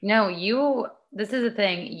 No, this is the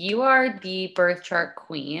thing. You are the birth chart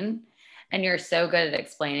queen, and you're so good at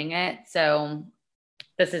explaining it. So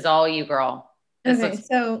this is all you, girl. This Okay, looks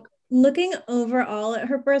so looking overall at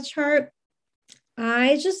her birth chart,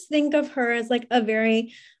 I just think of her as like a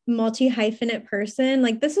very multi-hyphenate person.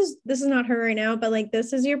 Like this is not her right now, but like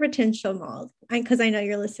this is your potential mold. Because I know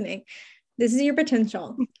you're listening. This is your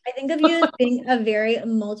potential. I think of you as being a very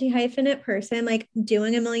multi-hyphenate person, like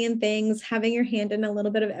doing a million things, having your hand in a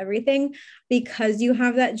little bit of everything because you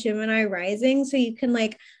have that Gemini rising. So you can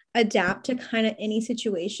like adapt to kind of any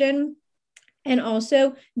situation and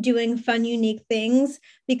also doing fun, unique things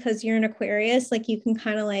because you're an Aquarius. Like you can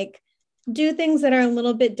kind of like do things that are a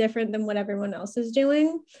little bit different than what everyone else is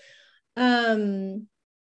doing. Um,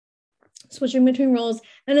 Switching between roles.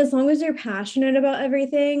 And as long as you're passionate about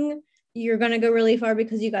everything, you're going to go really far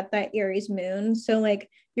because you got that Aries moon. So, like,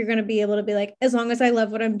 you're going to be able to be like, as long as I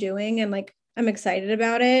love what I'm doing and like I'm excited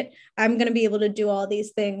about it, I'm going to be able to do all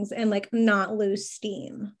these things and like not lose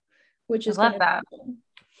steam, which I is going love to that. be cool.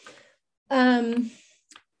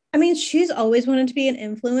 I mean, she's always wanted to be an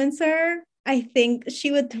influencer. I think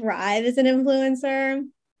she would thrive as an influencer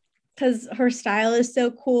because her style is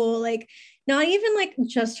so cool. Like, not even like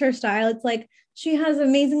just her style. It's like she has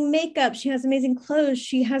amazing makeup. She has amazing clothes.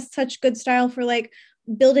 She has such good style for like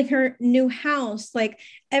building her new house. Like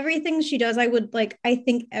everything she does, I would like, I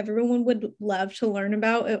think everyone would love to learn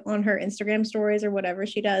about it on her Instagram stories or whatever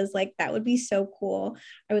she does. Like that would be so cool.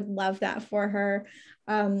 I would love that for her.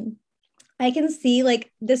 I can see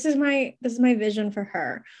like this is my vision for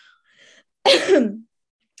her.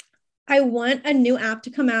 I want a new app to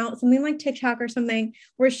come out, something like TikTok or something,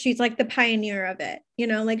 where she's like the pioneer of it. You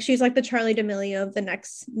know, like she's like the Charlie D'Amelio of the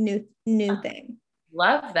next new thing.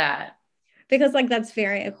 Love that. Because like that's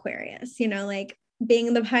very Aquarius, you know, like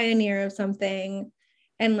being the pioneer of something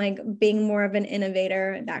and like being more of an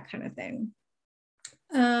innovator, that kind of thing.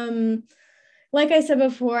 Um, like I said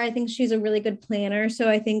before, I think she's a really good planner. So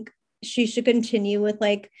I think she should continue with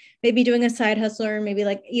like maybe doing a side hustle or maybe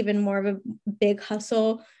like even more of a big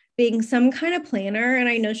hustle, being some kind of planner. And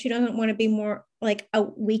I know she doesn't want to be more like a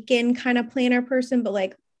weekend kind of planner person, but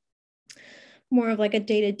like more of like a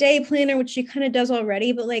day-to-day planner, which she kind of does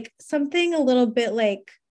already, but like something a little bit like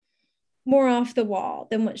more off the wall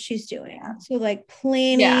than what she's doing. Yeah. So like Yeah.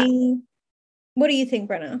 planning. What do you think,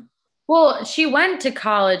 Brenna? Well, she went to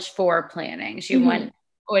college for planning. She Mm-hmm. went,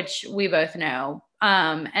 which we both know.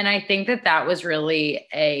 And I think that that was really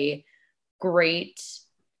a great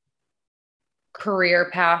career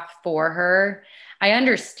path for her. I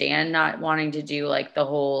understand not wanting to do like the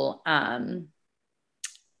whole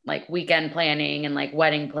like weekend planning and like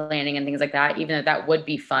wedding planning and things like that, even though that would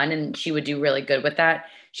be fun and she would do really good with that.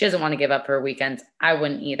 She doesn't want to give up her weekends. I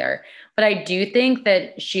wouldn't either. But I do think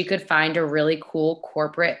that she could find a really cool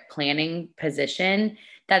corporate planning position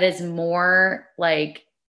that is more like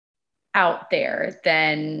out there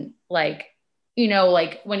than like,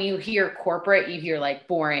 like when you hear corporate, you hear like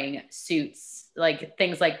boring suits, like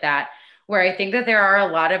things like that. Where I think that there are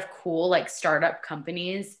a lot of cool like startup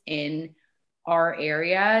companies in our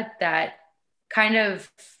area that kind of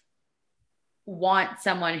want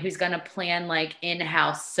someone who's going to plan like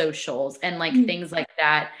in-house socials and like things like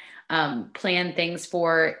that, plan things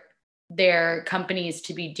for their companies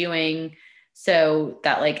to be doing so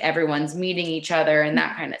that like everyone's meeting each other and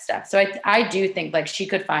that kind of stuff. So I do think like she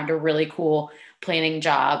could find a really cool planning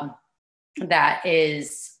job that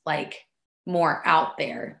is like more out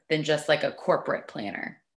there than just like a corporate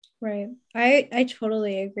planner. Right. I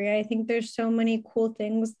totally agree. I think there's so many cool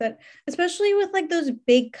things that, especially with like those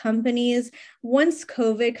big companies, once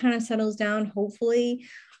COVID kind of settles down, hopefully,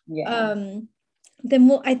 Yeah.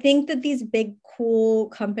 then I think that these big cool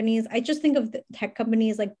companies, I just think of the tech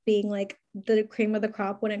companies like being like the cream of the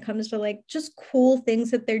crop when it comes to like just cool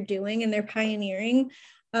things that they're doing and they're pioneering.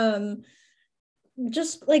 Um,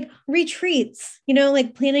 just like retreats, you know,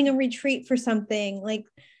 like planning a retreat for something, like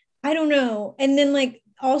I don't know. And then like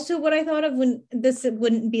also what I thought of when this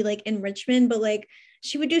wouldn't be like in Richmond, but like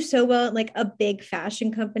she would do so well at like a big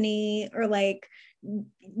fashion company or like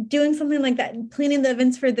doing something like that, planning the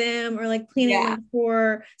events for them or like planning Yeah. them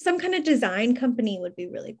for some kind of design company would be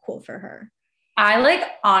really cool for her. I like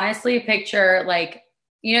honestly picture like,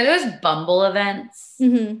 those Bumble events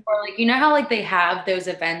Mm-hmm. or like, how like they have those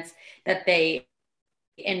events that they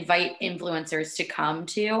invite influencers to come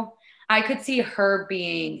to. I could see her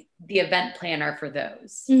being the event planner for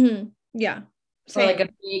those Mm-hmm. Yeah. for like a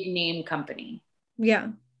Same. big name company. Yeah.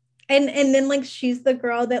 And then like she's the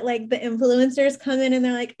girl that like the influencers come in and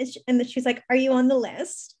they're like and then she's like, are you on the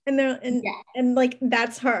list, and they're and like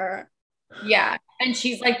that's her. Yeah. And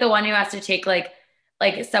she's like the one who has to take like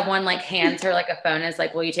someone like hands her like a phone is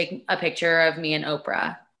like, will you take a picture of me and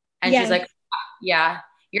Oprah? And she's Yes. like, yeah.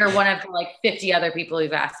 you're one of like 50 other people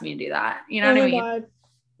who've asked me to do that. You know Oh what I my mean? God.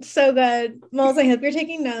 So good. Moles, I hope you're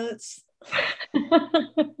taking notes.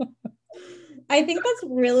 I think that's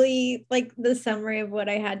really like the summary of what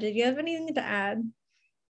I had. Did you have anything to add?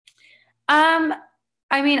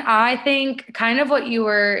 I mean, I think kind of what you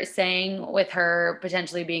were saying with her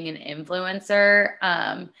potentially being an influencer.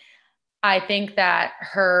 I think that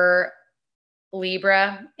her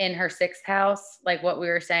Libra in her sixth house, like what we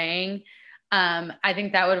were saying, I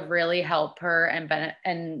think that would really help her and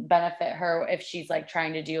benefit her if she's like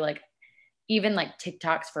trying to do like even like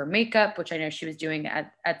TikToks for makeup, which I know she was doing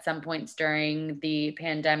at some points during the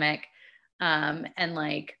pandemic. And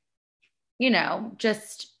like,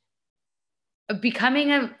 just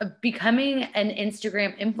becoming an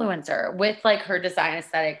Instagram influencer with like her design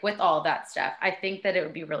aesthetic, with all that stuff. I think that it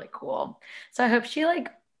would be really cool. So I hope she like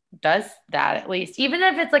does that at least, even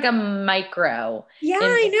if it's like a micro. Yeah,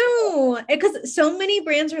 I know. Because so many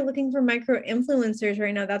brands are looking for micro influencers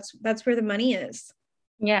right now. That's where the money is.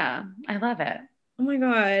 Yeah, I love it. Oh my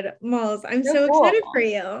God, Malls, I'm So so cool. excited for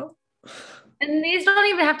you. And these don't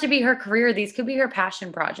even have to be her career. These could be her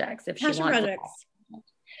passion projects if she wants. Projects.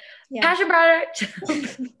 Yeah. Passion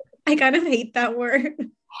project. I kind of hate that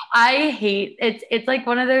word. I hate it's like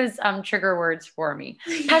one of those trigger words for me.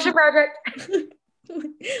 Passion project.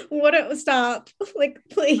 Stop. Like,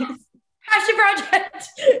 please. Passion project.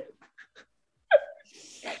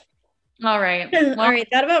 All right. Well, all right.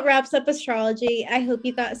 That about wraps up astrology. I hope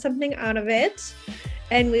you got something out of it.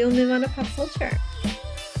 And we will move on to pop culture.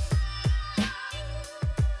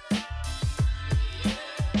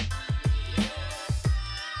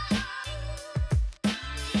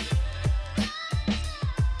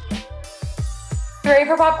 Ready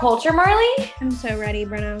for pop culture, Marley? I'm so ready,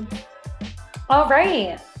 Brenna. All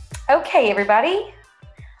right. Okay, everybody.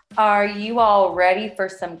 Are you all ready for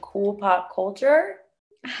some cool pop culture?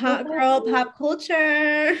 Hot girl pop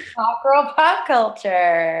culture. Hot girl pop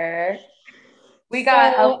culture. We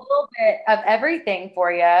got a little bit of everything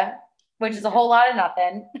for you, which is a whole lot of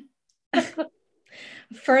nothing.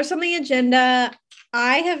 First on the agenda,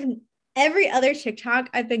 every other TikTok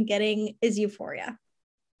I've been getting is Euphoria.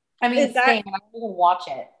 I mean, same. I don't even watch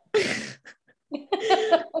it.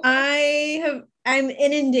 I'm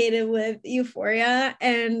inundated with Euphoria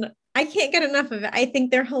and I can't get enough of it. I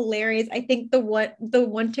think they're hilarious. I think the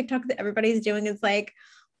one TikTok that everybody's doing is like,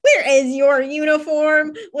 where is your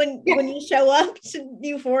uniform when you show up to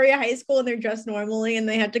Euphoria High School and they're dressed normally and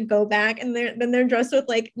they have to go back and they're dressed with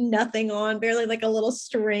like nothing on, barely like a little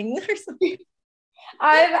string or something.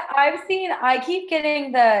 I keep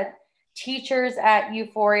getting the teachers at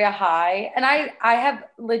Euphoria High, and I have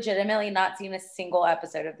legitimately not seen a single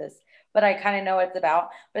episode of this, but I kind of know what it's about.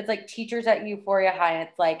 But it's like teachers at Euphoria High, and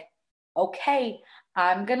it's like, okay,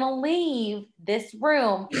 I'm gonna leave this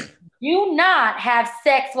room. Do not have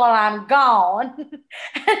sex while I'm gone. And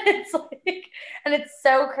it's like, and it's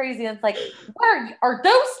so crazy. And it's like, what are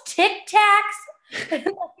those Tic Tacs? And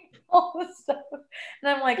like, all this stuff.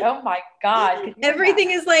 And I'm like, oh my God.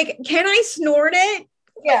 Everything is like, can I snort it?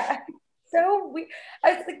 Yeah. So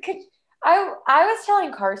I was like, I was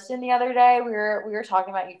telling Karsten the other day, we were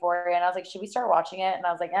talking about Euphoria, and I was like, should we start watching it? And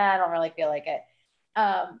I was like, I don't really feel like it.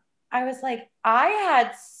 I was like, I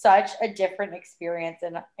had such a different experience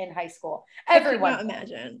in high school. Everyone. I could not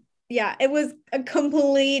imagine. Yeah, it was a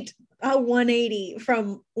complete 180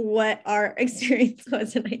 from what our experience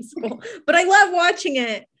was in high school. But I love watching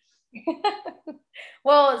it.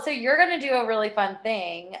 Well, so you're going to do a really fun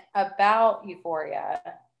thing about Euphoria.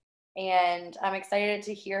 And I'm excited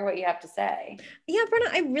to hear what you have to say. Yeah,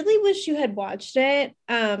 Brenna, I really wish you had watched it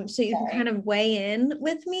so you can kind of weigh in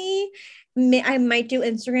with me. I might do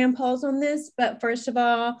Instagram polls on this, but first of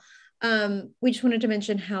all, we just wanted to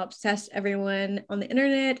mention how obsessed everyone on the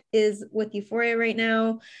internet is with Euphoria right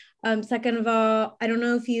now. Second of all, I don't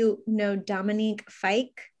know if you know Dominique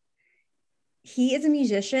Fike. He is a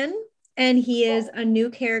musician and he is a new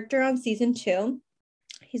character on season 2.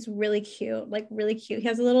 He's really cute, like really cute. He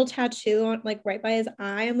has a little tattoo on like right by his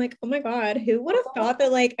eye. I'm like, oh my God, who would have thought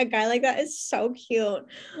that like a guy like that is so cute?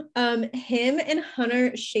 Him and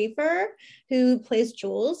Hunter Schafer, who plays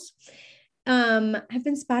Jules, have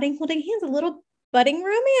been spotting holding hands, a little budding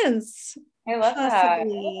romance. I love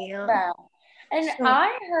possibly. That. And so,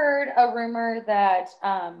 I heard a rumor that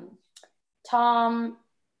Tom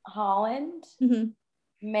Holland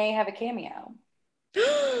may have a cameo.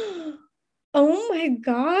 Oh my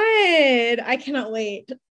God. I cannot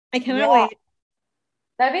wait. Wait.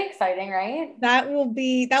 That'd be exciting, right? That will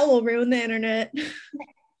ruin the internet.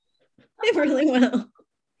 It really will.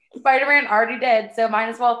 Spider-Man already did, so might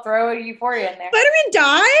as well throw a Euphoria in there. Spider-Man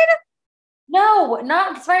died? No, No,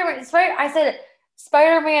 not Spider-Man. I said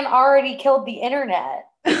Spider-Man already killed the internet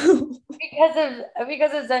because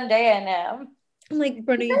of Zendaya and him. I'm like,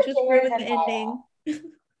 Brenda, Is you that just Zendaya or ruined the Zendaya?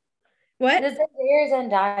 ending. What? Is it Zendaya or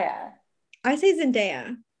Zendaya? I say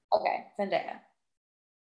Zendaya. Okay, Zendaya.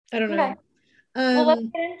 I don't Okay. know. Well, let's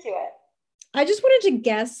Um, get into it. I just wanted to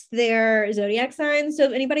guess their zodiac signs. So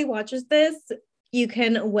if anybody watches this, you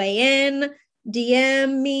can weigh in,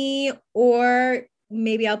 DM me, or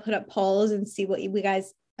maybe I'll put up polls and see what we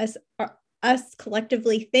guys us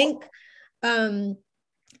collectively think. Um,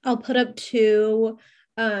 I'll put up two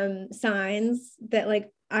signs that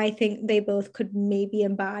like I think they both could maybe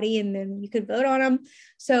embody, and then you could vote on them.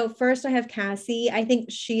 So first I have Cassie. I think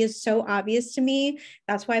she is so obvious to me.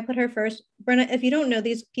 That's why I put her first. Brenna, if you don't know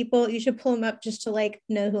these people, you should pull them up just to like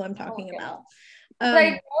know who I'm talking about. But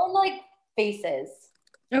I don't like faces.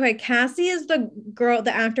 Okay, Cassie is the girl,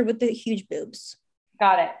 the actor with the huge boobs.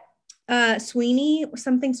 Got it. Sweeney,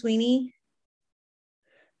 something Sweeney.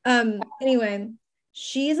 Anyway,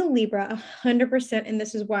 she is a Libra 100%, and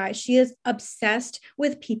this is why she is obsessed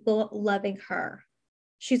with people loving her.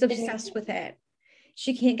 She's obsessed with it.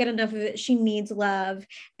 She can't get enough of it. She needs love,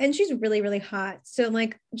 and she's really, really hot. So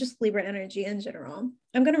like just Libra energy in general.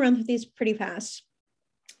 I'm gonna run through these pretty fast.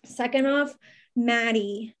 Second off,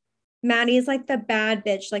 Maddie. Maddie is like the bad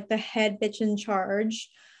bitch, like the head bitch in charge.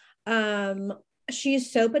 Um,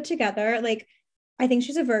 she's so put together. Like, I think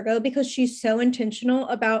she's a Virgo because she's so intentional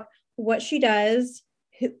about what she does.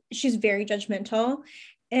 She's very judgmental,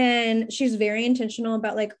 and she's very intentional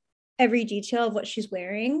about like every detail of what she's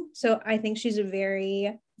wearing. So I think she's a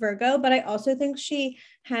very Virgo, but I also think she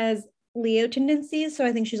has Leo tendencies. So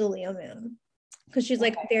I think she's a Leo moon because she's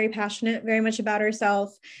like very passionate, very much about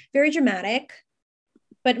herself, very dramatic,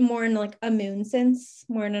 but more in like a moon sense,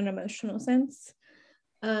 more in an emotional sense.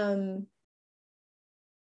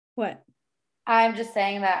 What? I'm just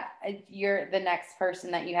saying that you're the next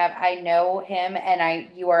person that you have. I know him, and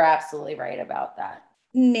you are absolutely right about that.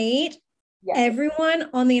 Nate. Yes. Everyone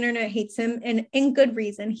on the internet hates him, and in good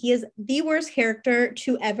reason. He is the worst character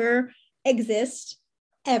to ever exist,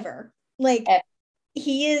 ever. Like I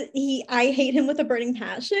hate him with a burning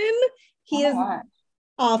passion. He is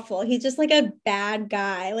awful. He's just like a bad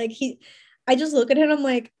guy. Like I just look at him, I'm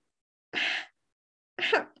like,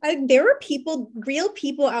 there are real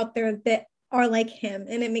people out there that are like him,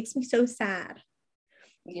 and it makes me so sad.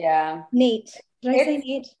 Yeah. Nate. Did I say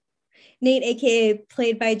Nate? Nate, aka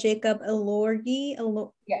played by Jacob Elordi.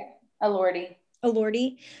 Yeah, Elordi.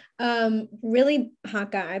 Elordi. Really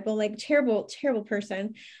hot guy, but like terrible, terrible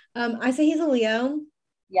person. I say he's a Leo.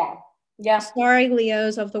 Yeah. Yeah. Sorry,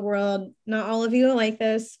 Leos of the world. Not all of you are like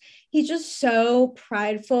this. He's just so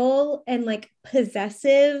prideful and like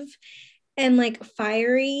possessive and like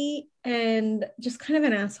fiery and just kind of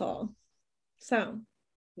an asshole. So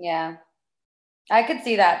yeah, I could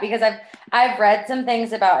see that because I've read some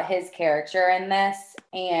things about his character in this,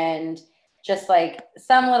 and just like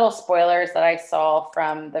some little spoilers that I saw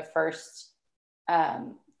from the first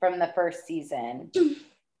season,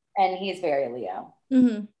 and he's very Leo.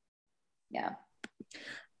 Mm-hmm. Yeah.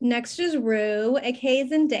 Next is Rue, aka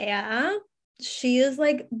Zendaya. She is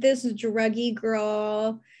like this druggy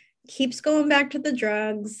girl, keeps going back to the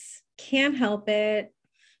drugs, can't help it,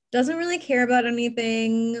 doesn't really care about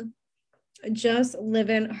anything, just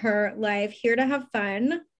living her life, here to have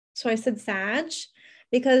fun. So I said Sag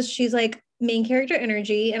because she's like main character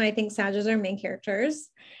energy, and I think Sages are main characters.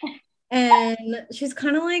 And she's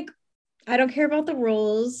kind of like, I don't care about the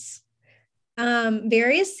rules.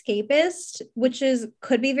 Very escapist, which is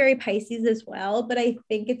could be very Pisces as well, but I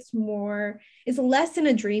think it's less in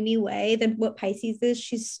a dreamy way than what Pisces is.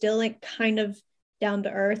 She's still like kind of down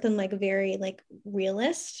to earth and like very like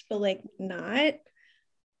realist, but like not.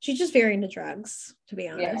 She's just very into drugs, to be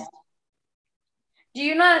honest. Yeah. Do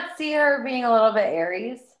you not see her being a little bit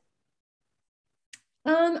Aries?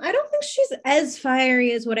 I don't think she's as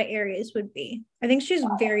fiery as what an Aries would be. I think she's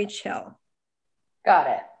very chill. Got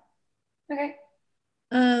it. Okay.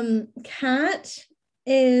 Kat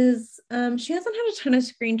is she hasn't had a ton of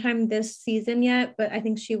screen time this season yet, but I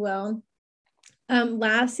think she will.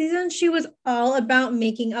 Last season she was all about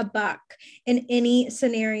making a buck in any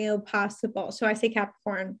scenario possible. So I say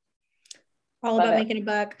Capricorn. All about making a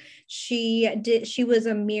buck. She was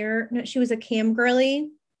a cam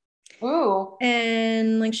girly. Ooh.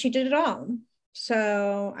 And like she did it all.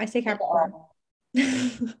 So I say Capricorn.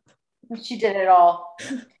 She did it all.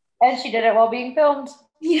 And she did it while being filmed.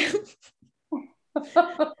 Yeah.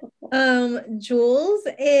 Jules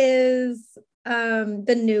is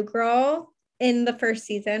the new girl in the first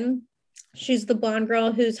season. She's the blonde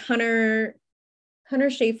girl who's Hunter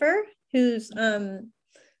Schafer. who's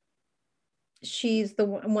she's the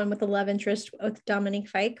one with the love interest with Dominique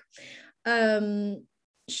Fike.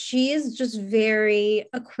 She is just very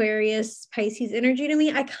Aquarius Pisces energy to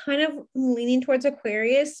me. I kind of leaning towards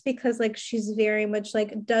Aquarius because like she's very much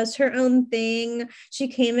like does her own thing. She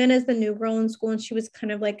came in as the new girl in school and she was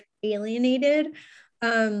kind of like alienated.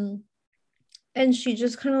 And she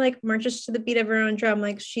just kind of like marches to the beat of her own drum.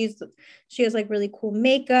 Like she has like really cool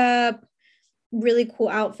makeup, really cool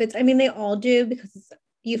outfits. I mean, they all do because it's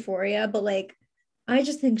Euphoria, but like I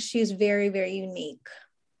just think she's very, very unique.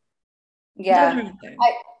 Yeah.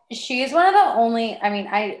 She's one of the only, I mean,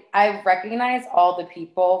 I recognize all the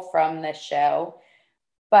people from this show,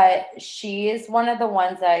 but she is one of the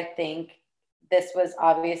ones that I think this was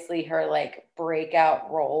obviously her like breakout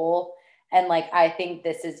role. And like, I think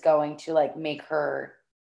this is going to like make her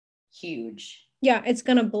huge. Yeah, it's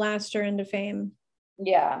gonna blast her into fame.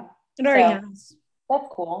 Yeah. It already has. That's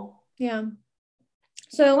cool. Yeah.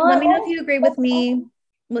 So let me know if you agree with me,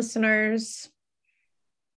 listeners.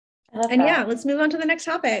 And yeah, let's move on to the next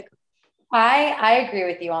topic. I agree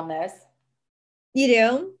with you on this. You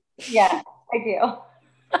do? Yeah, I do.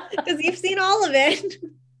 Because you've seen all of it.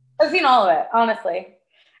 I've seen all of it, honestly.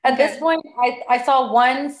 At this point, I saw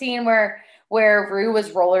one scene where Rue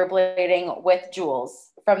was rollerblading with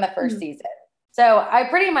Jules from the first season. So I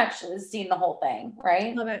pretty much seen the whole thing,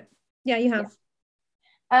 right? Love it. Yeah, you have.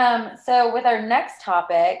 So with our next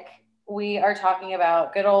topic, we are talking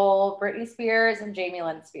about good old Britney Spears and Jamie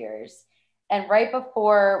Lynn Spears. And right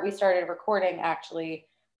before we started recording, actually,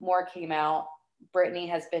 more came out. Britney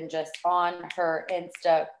has been just on her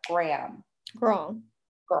Instagram.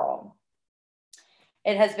 Girl.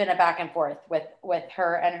 It has been a back and forth with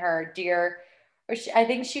her and her dear, I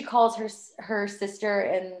think she calls her sister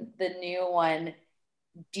in the new one,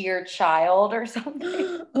 dear child or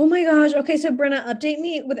something. Oh my gosh. Okay, so Brenna, update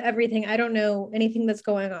me with everything. I don't know anything that's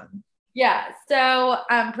going on. Yeah, so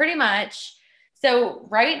pretty much. So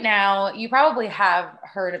right now, you probably have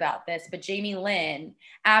heard about this, but Jamie Lynn,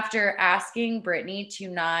 after asking Britney to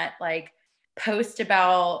not like post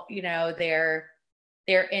about, you know, their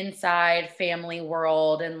inside family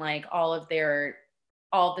world and like all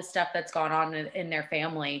the stuff that's gone on in their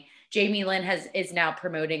family, Jamie Lynn is now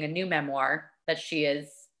promoting a new memoir that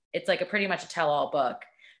it's like pretty much a tell-all book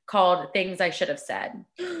called Things I Should Have Said.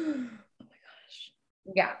 Oh my gosh.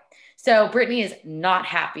 Yeah. So Britney is not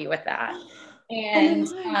happy with that. And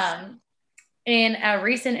in a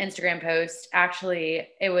recent Instagram post, actually,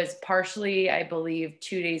 it was partially, I believe,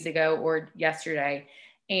 2 days ago or yesterday.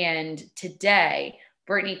 And today,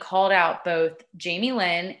 Britney called out both Jamie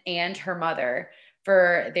Lynn and her mother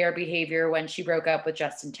for their behavior when she broke up with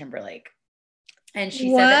Justin Timberlake. And she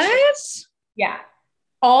said that yeah,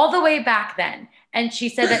 all the way back then. And she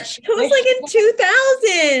said that it was like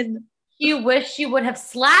in 2000. You wish you would have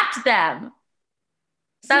slapped them.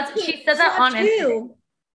 She said that on Instagram.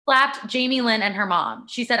 Slapped Jamie Lynn and her mom.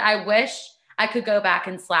 She said, I wish I could go back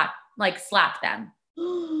and slap them.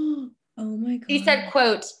 Oh my God. She said,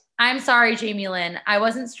 quote, I'm sorry, Jamie Lynn. I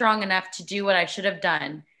wasn't strong enough to do what I should have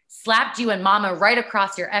done. Slapped you and mama right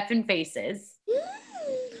across your effing faces.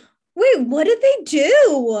 Wait, what did they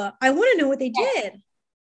do? I want to know what they did.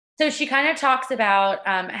 So she kind of talks about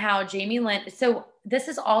how Jamie Lynn, so this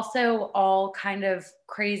is also all kind of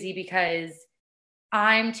crazy because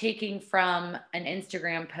I'm taking from an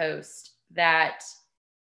Instagram post that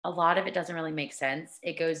a lot of it doesn't really make sense.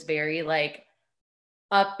 It goes very like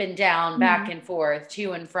up and down, back and forth,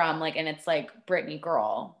 to and from, like, and it's like, Britney,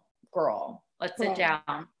 girl, let's sit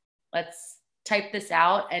down. Let's type this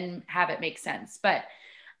out and have it make sense. But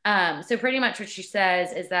so pretty much what she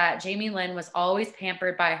says is that Jamie Lynn was always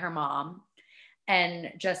pampered by her mom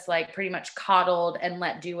and just like pretty much coddled and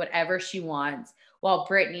let do whatever she wants, while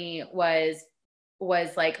Britney was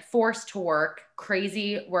like forced to work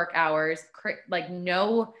crazy work hours, like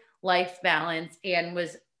no life balance, and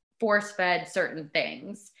was force fed certain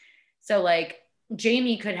things. So like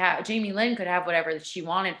Jamie Lynn could have whatever that she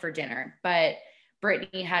wanted for dinner, but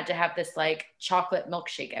Britney had to have this like chocolate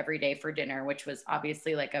milkshake every day for dinner, which was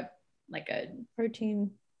obviously like a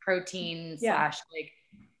protein slash like,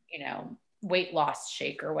 you know, weight loss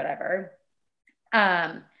shake or whatever.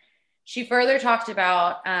 She further talked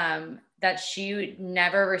about that she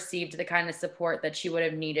never received the kind of support that she would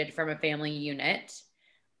have needed from a family unit.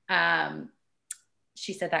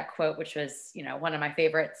 She said that quote, which was, you know, one of my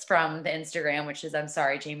favorites from the Instagram, which is, I'm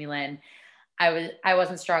sorry, Jamie Lynn. I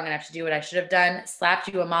wasn't strong enough to do what I should have done. Slapped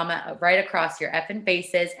you a mama right across your effing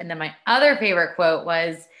faces. And then my other favorite quote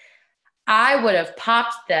was, I would have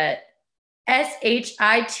popped the SHIT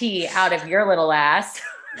out of your little ass.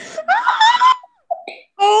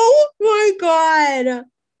 Oh my God.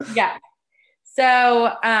 Yeah.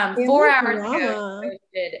 So 4 hours ago, Drama.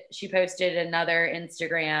 she posted another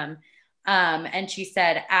Instagram. And she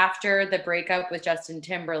said after the breakup with Justin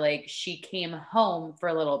Timberlake, she came home for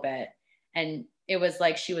a little bit, and it was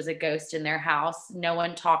like she was a ghost in their house. No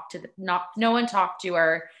one talked to no one talked to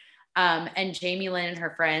her. And Jamie Lynn and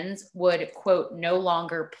her friends would, quote, no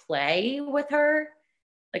longer play with her.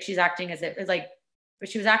 Like she's acting as if it's like, but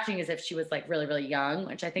she was acting as if she was like really, really young,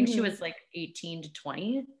 which I think she was like 18 to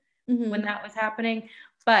 20 when that was happening.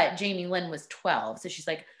 But Jamie Lynn was 12. So she's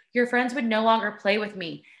like, your friends would no longer play with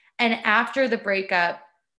me. And after the breakup,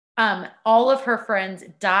 all of her friends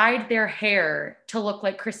dyed their hair to look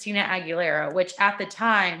like Christina Aguilera, which at the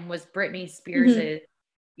time was Britney Spears's,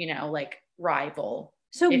 like rival.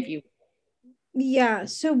 So If you yeah,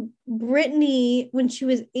 so Brittany, when she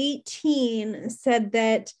was 18, said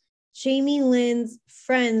that Jamie Lynn's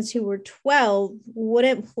friends who were 12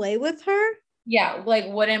 wouldn't play with her. Yeah, like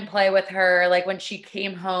wouldn't play with her. Like when she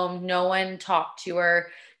came home, no one talked to her.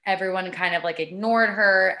 Everyone kind of like ignored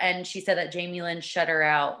her. And she said that Jamie Lynn shut her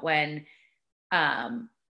out when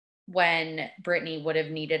Brittany would have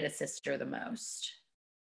needed a sister the most.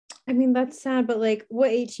 I mean, that's sad, but like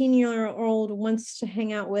what 18-year-old wants to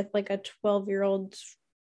hang out with like a 12-year-old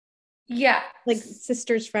Yeah. like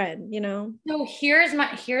sister's friend, So here's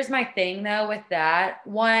my thing though with that.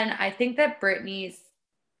 One, I think that Brittany's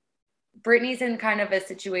in kind of a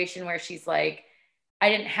situation where she's like, I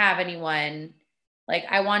didn't have anyone. Like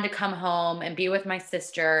I wanted to come home and be with my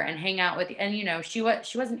sister and hang out with, and she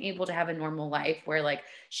wasn't able to have a normal life where like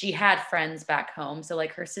she had friends back home. So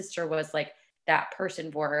like her sister was like that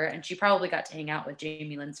person for her, and she probably got to hang out with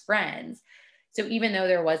Jamie Lynn's friends. So even though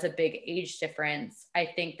there was a big age difference, I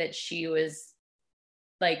think that she was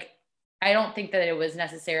like, I don't think that it was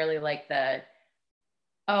necessarily like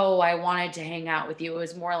oh, I wanted to hang out with you. It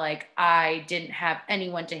was more like I didn't have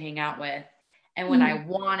anyone to hang out with. And when I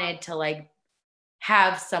wanted to like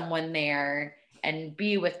have someone there and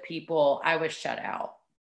be with people, I was shut out.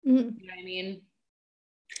 You know what I mean?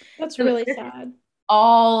 That's So really sad.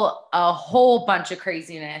 All a whole bunch of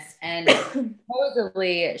craziness. And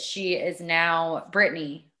supposedly she is now,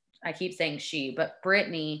 Brittany, I keep saying she, but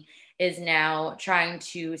Brittany is now trying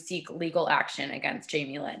to seek legal action against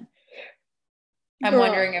Jamie Lynn. I'm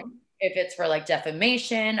wondering if it's for like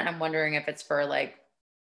defamation. I'm wondering if it's for like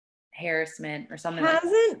harassment or something like that.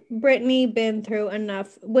 Hasn't Brittany been through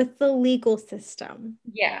enough with the legal system?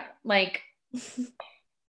 Yeah. Like,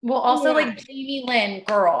 well, also like Jamie Lynn,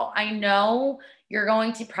 girl, I know you're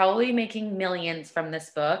going to probably be making millions from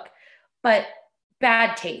this book, but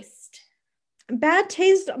bad taste. Bad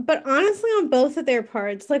taste, but honestly, on both of their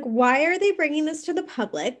parts, like, why are they bringing this to the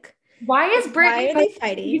public? Why is Brittany? Why are they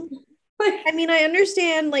fighting? I mean, I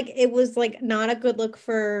understand like it was like not a good look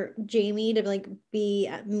for Jamie to like be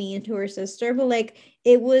mean to her sister, but like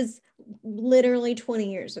it was literally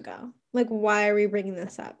 20 years ago. Like, why are we bringing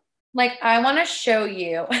this up? Like, I want to show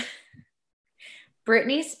you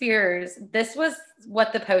Britney Spears. This was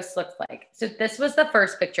what the post looked like. So this was the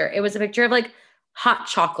first picture. It was a picture of like hot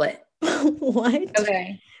chocolate. What?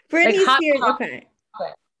 Okay. Britney like Spears. Okay.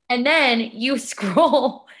 And then you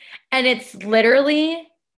scroll and it's literally,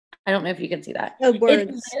 I don't know if you can see that. Oh,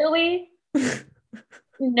 words. It's literally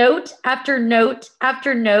note after note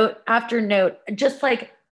after note after note, just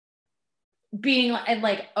like being and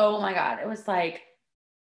like, oh my God. It was like,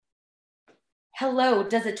 hello,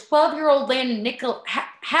 does a 12-year-old land a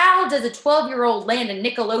how does a 12-year-old land a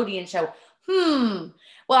Nickelodeon show?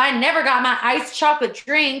 Well, I never got my iced chocolate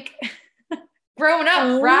drink growing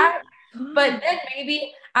up, right? God. But then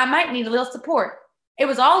maybe I might need a little support. It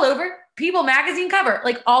was all over People magazine cover.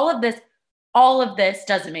 Like all of this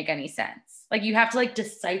doesn't make any sense. Like you have to like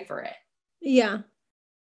decipher it. Yeah.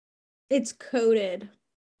 It's coded.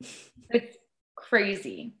 It's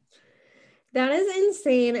crazy. That is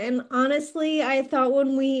insane. And honestly, I thought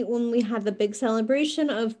when we had the big celebration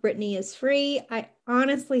of Britney is free, I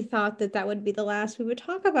honestly thought that would be the last we would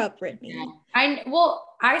talk about Britney. Yeah.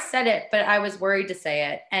 I said it, but I was worried to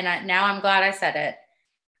say it. And now I'm glad I said it.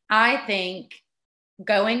 I think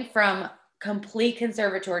going from complete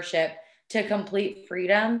conservatorship to complete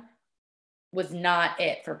freedom was not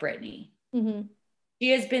it for Britney. Mm-hmm. She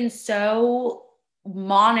has been so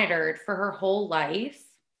monitored for her whole life.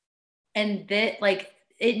 And that like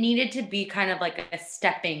it needed to be kind of like a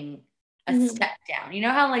step down. You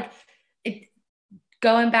know how like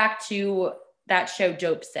going back to that show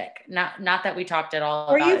Dope Sick, not that we talked at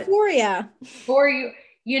all or about Euphoria. Or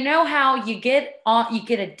you know how you get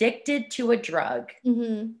addicted to a drug.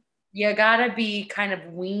 Mm-hmm. You gotta be kind of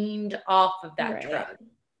weaned off of that drug.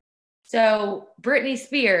 So Britney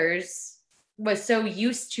Spears was so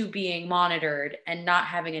used to being monitored and not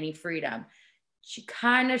having any freedom. She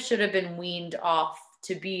kind of should have been weaned off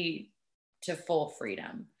to be to full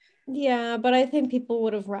freedom. Yeah, but I think people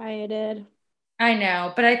would have rioted. I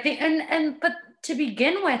know, but I think but to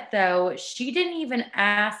begin with though, she didn't even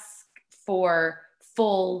ask for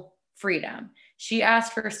full freedom. She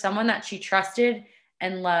asked for someone that she trusted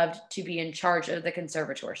and loved to be in charge of the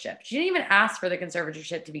conservatorship. She didn't even ask for the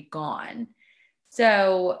conservatorship to be gone.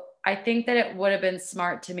 So I think that it would have been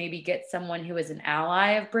smart to maybe get someone who is an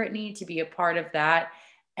ally of Britney to be a part of that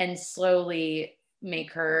and slowly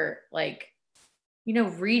make her like,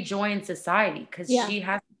 rejoin society because Yeah. she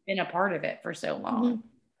hasn't been a part of it for so long. Mhm.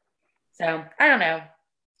 So I don't know.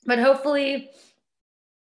 But hopefully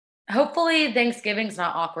Thanksgiving's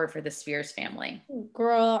not awkward for the Spears family.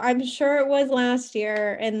 Girl, I'm sure it was last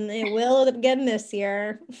year and it will again this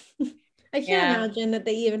year. I can't Yeah. imagine that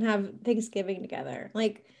they even have Thanksgiving together.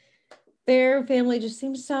 Like their family just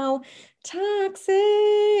seems so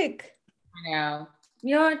toxic. I know.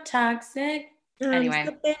 You're toxic. Anyway.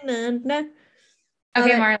 All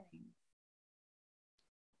Okay, right. Marlene.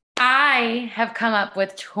 I have come up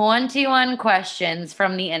with 21 questions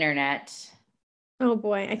from the internet Oh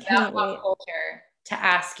boy, I about cannot pop wait. culture to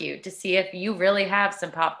ask you to see if you really have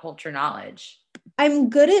some pop culture knowledge. I'm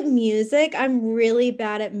good at music. I'm really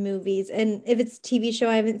bad at movies. And if it's a TV show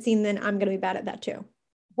I haven't seen, then I'm gonna be bad at that too.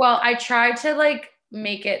 Well, I tried to like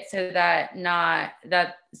make it so that not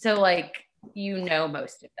that so like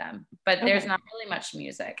most of them, but there's Okay. not really much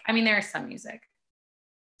music. I mean, there is some music.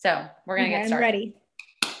 So we're gonna Okay, get I'm started. ready.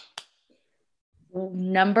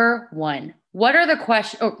 Number one. What are the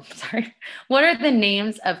questions? Oh, sorry. What are the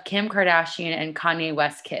names of Kim Kardashian and Kanye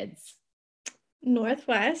West kids?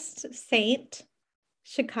 Northwest, Saint,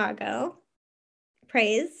 Chicago,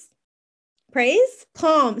 Praise, Praise,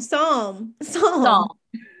 Palm, Psalm, Psalm. Psalm,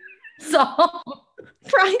 Psalm.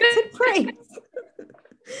 Praise, and Praise,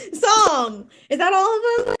 Psalm. Is that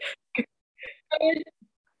all of them?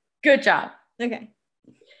 Good job. Okay.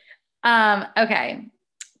 Okay.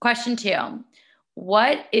 Question two.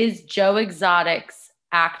 What is Joe Exotic's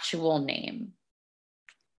actual name?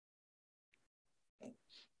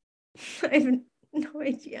 I have no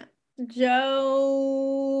idea.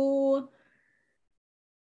 Joe.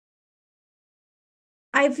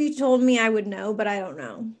 If you told me, I would know, but I don't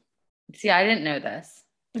know. See, I didn't know this.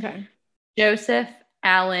 Okay. Joseph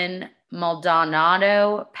Allen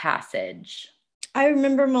Maldonado Passage. I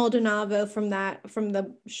remember Maldonado from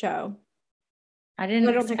the show. I I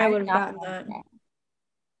didn't. don't think I I would did have not gotten know that.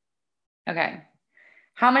 that. Okay.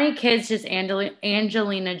 How many kids does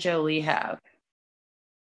Angelina Jolie have?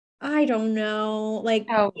 I don't know. Like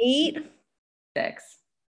Oh, 8? 6.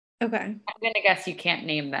 Okay. I'm gonna guess you can't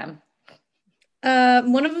name them.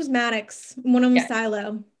 One of them's Maddox. One of them's Yes.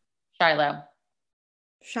 Silo. Shiloh.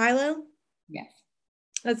 Shiloh? Yes.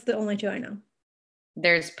 That's the only two I know.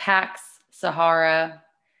 There's Pax, Sahara,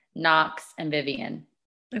 Knox, and Vivian.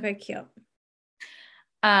 Okay, cute.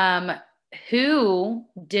 Who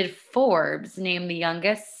did Forbes name the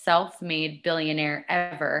youngest self-made billionaire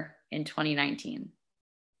ever in 2019?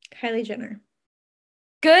 Kylie Jenner.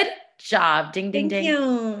 Good job. Ding, ding, Thank ding.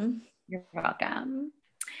 you. You're welcome.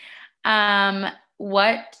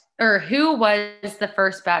 Who was the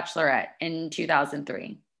first bachelorette in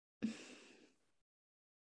 2003?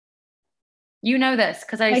 You know this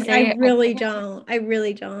because Like I really don't. I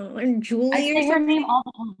really don't. Or I Julie or say her name something? all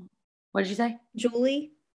the time. What did you say?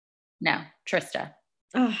 Julie? No, Trista.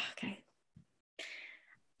 Oh, okay.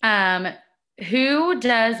 Who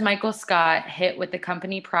does Michael Scott hit with the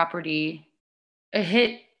company property?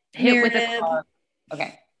 Hit with a Meredith. car.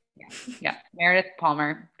 Okay. Yeah. Meredith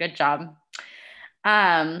Palmer. Good job.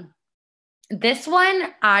 This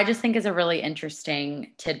one I just think is a really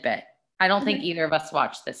interesting tidbit. I don't think Okay. either of us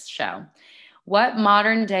watched this show. What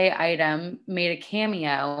modern day item made a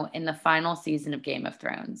cameo in the final season of Game of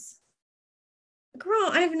Thrones? Girl,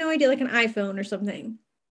 I have no idea. Like an iPhone or something.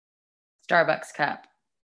 Starbucks cup.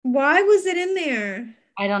 Why was it in there?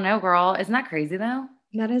 I don't know, girl. Isn't that crazy though?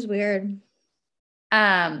 That is weird.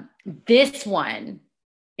 This one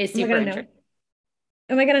is Am I super gonna know? interesting.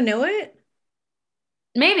 Am I gonna know it?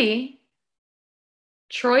 Maybe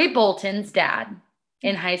Troy Bolton's dad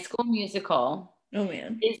in High School Musical Oh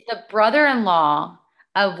man. is the brother-in-law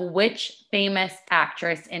of which famous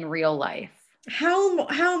actress in real life? How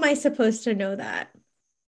am I supposed to know that?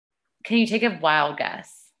 Can you take a wild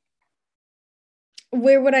guess?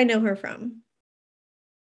 Where would I know her from?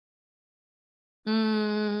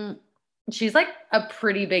 She's like a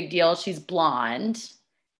pretty big deal. She's blonde.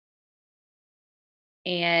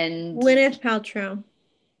 And Gwyneth Paltrow.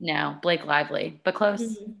 No, Blake Lively, but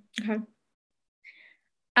close. Okay.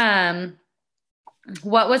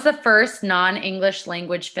 What was the first non-English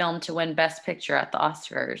language film to win Best Picture at the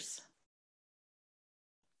Oscars?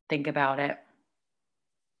 Think about it.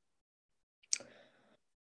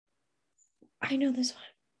 I know this one.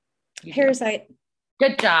 You do. Parasite.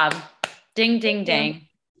 Good job. Ding, ding, Yeah.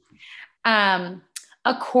 ding.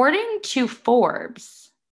 According to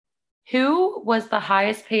Forbes, who was the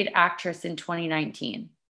highest paid actress in 2019?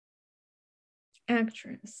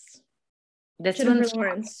 Actress. This Jennifer one's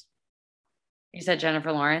Lawrence. You said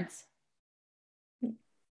Jennifer Lawrence?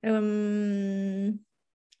 I don't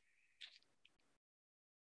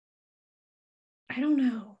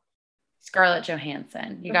know. Scarlett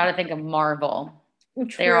Johansson. You got to think of Marvel. True.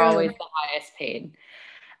 They're always the highest paid.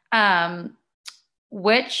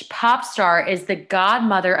 Which pop star is the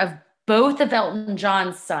godmother of both of Elton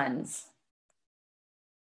John's sons?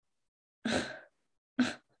 How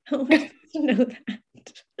am I supposed to know that?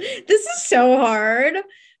 This is so hard.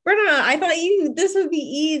 Brenna, I thought this would be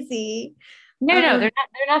easy. No, they're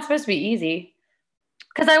not supposed to be easy.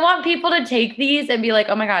 Because I want people to take these and be like,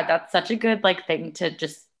 oh my God, that's such a good thing to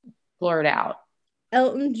just blurt out.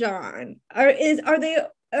 Elton John.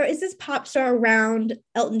 Is this pop star around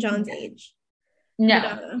Elton John's age?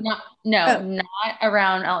 No, not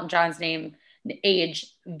around Elton John's age.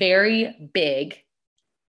 Very big.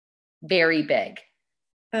 Very big.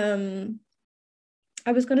 I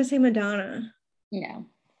was gonna say Madonna. No.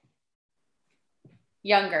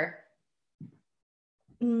 Younger.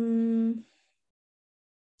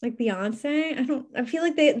 Like Beyonce? I feel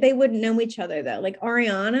like they would know each other though. Like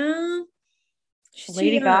Ariana.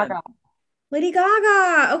 Lady Gaga. Lady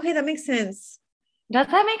Gaga. Okay, that makes sense. Does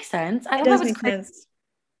that make sense? It does make sense.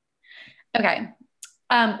 Okay.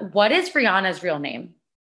 What is Rihanna's real name?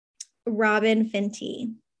 Robin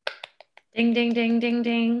Fenty. Ding, ding, ding, ding,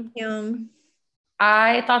 ding. Yeah.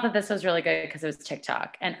 I thought that this was really good because it was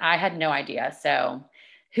TikTok and I had no idea. So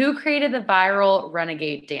who created the viral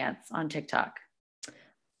renegade dance on TikTok?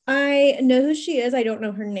 I know who she is. I don't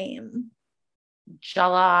know her name.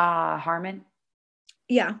 Jala Harmon?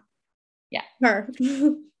 Yeah. Yeah. Her.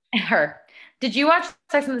 Her. Did you watch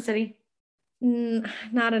Sex and the City?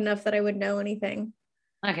 Not enough that I would know anything.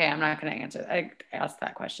 Okay, I'm not going to answer. I asked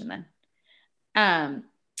that question then.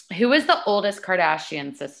 Who is the oldest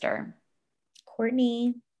Kardashian sister?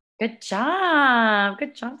 Kourtney. Good job.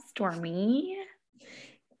 Good job, Stormy.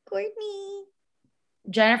 Kourtney.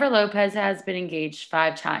 Jennifer Lopez has been engaged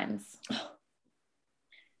 5 times.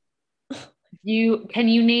 Can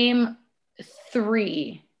you name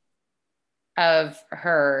 3 of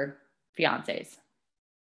her fiancés?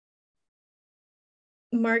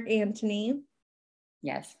 Mark Antony.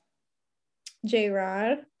 Yes.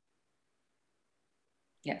 J-Rod.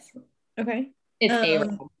 Yes. Okay. It's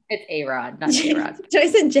A-Rod. It's A-Rod, not J-Rod. Did I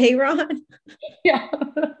say J-Rod? Yeah.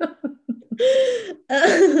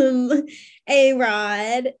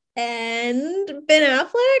 A-Rod and Ben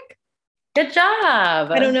Affleck. Good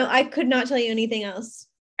job. I don't know. I could not tell you anything else.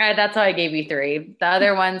 That's why I gave you 3. The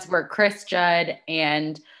other ones were Chris Judd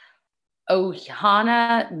and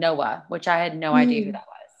Ohana Noah, which I had no idea who that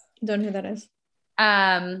was. Don't know who that is.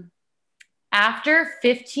 After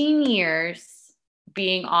 15 years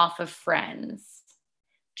being off of Friends,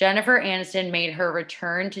 Jennifer Aniston made her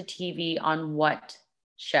return to TV on what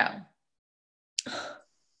show?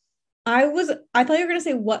 I thought you were going to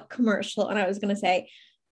say what commercial, and I was going to say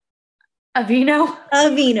Aveeno.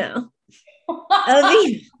 Aveeno.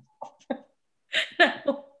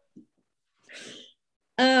 No.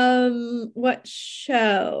 What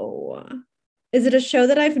show? Is it a show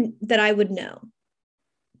that I would know?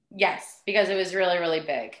 Yes, because it was really, really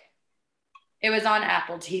big. It was on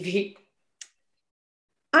Apple TV.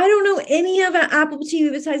 I don't know any of Apple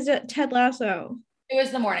TV besides Ted Lasso. It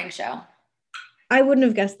was the morning show. I wouldn't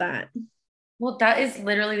have guessed that. Well, that is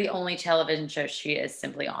literally the only television show she is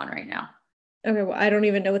simply on right now. Okay, well, I don't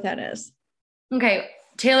even know what that is. Okay,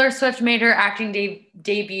 Taylor Swift made her acting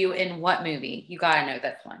debut in what movie? You gotta know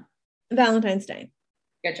this one. Valentine's Day.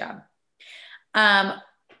 Good job.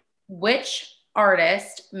 Which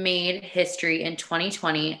artist made history in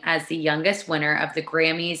 2020 as the youngest winner of the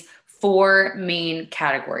Grammys' 4 main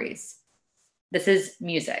categories? This is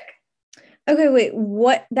music. Okay, wait,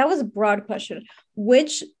 what? That was a broad question.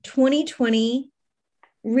 Which 2020?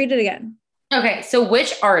 Read it again. Okay, so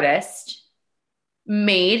which artist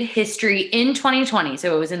made history in 2020?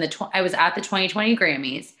 So it was I was at the 2020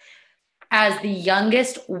 Grammys as the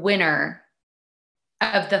youngest winner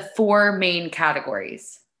of the 4 main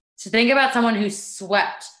categories. So think about someone who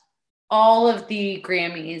swept all of the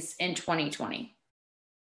Grammys in 2020.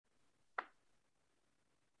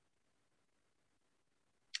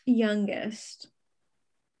 Youngest.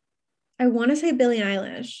 I want to say Billie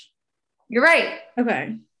Eilish. You're right.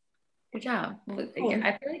 Okay. Good job. Well, Cool.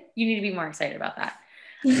 I feel like you need to be more excited about that.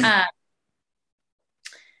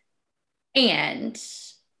 And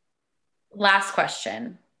last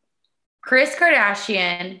question. Kris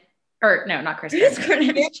Kardashian, or no, not Kris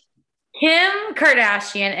Kardashian. Kim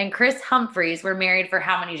Kardashian and Kris Humphries were married for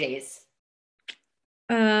how many days?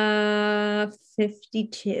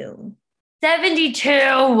 52. 72.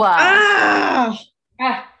 Ah!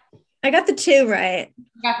 I got the 2 right.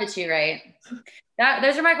 Got the 2 right.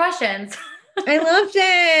 Those are my questions. I loved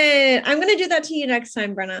it. I'm going to do that to you next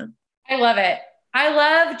time, Brenna. I love it. I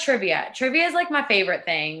love trivia. Trivia is like my favorite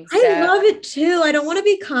thing. So. I love it too. I don't want to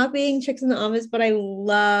be copying Chicks in the Office, but I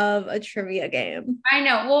love a trivia game. I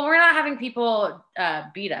know. Well, we're not having people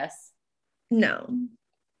beat us. No.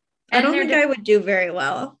 I don't think I would do very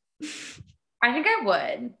well. I think I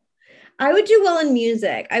would. I would do well in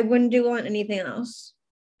music. I wouldn't do well in anything else.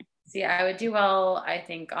 See, I would do well, I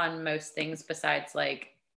think, on most things besides like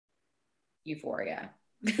Euphoria.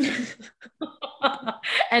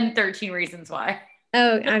 And 13 Reasons Why.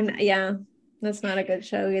 Oh, yeah, that's not a good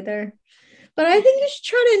show either. But I think you should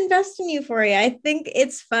try to invest in Euphoria. I think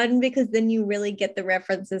it's fun because then you really get the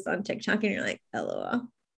references on TikTok and you're like, LOL.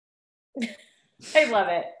 I love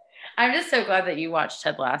it. I'm just so glad that you watched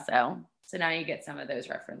Ted Lasso. So now you get some of those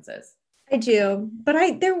references. I do,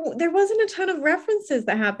 but there wasn't a ton of references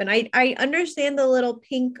that happened. I understand the little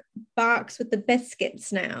pink box with the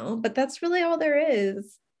biscuits now, but that's really all there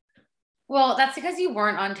is. Well, that's because you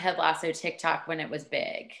weren't on Ted Lasso TikTok when it was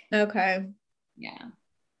big. Okay. Yeah.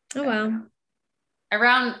 Oh well.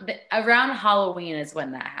 Around Halloween is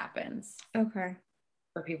when that happens. Okay.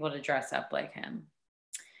 For people to dress up like him.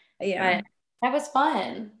 Yeah. But that was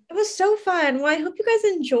fun. It was so fun. Well, I hope you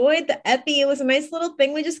guys enjoyed the epi. It was a nice little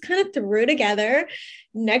thing we just kind of threw together.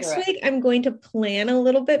 Next week, I'm going to plan a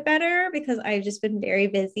little bit better because I've just been very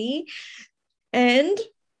busy. And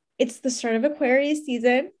it's the start of Aquarius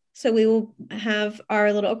season. So we will have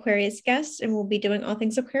our little Aquarius guest and we'll be doing all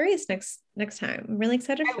things Aquarius next time. I'm really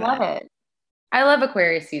excited for that. I love it. I love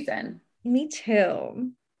Aquarius season. Me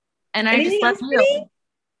too. And I just love you.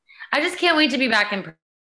 I just can't wait to be back in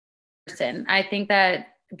person. I think that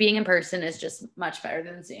being in person is just much better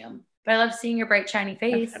than Zoom. But I love seeing your bright, shiny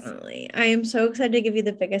face. Definitely. I am so excited to give you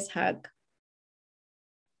the biggest hug.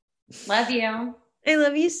 Love you. I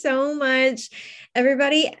love you so much.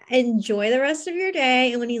 Everybody, enjoy the rest of your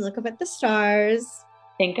day. And when you look up at the stars,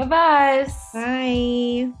 think of us.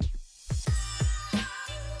 Bye.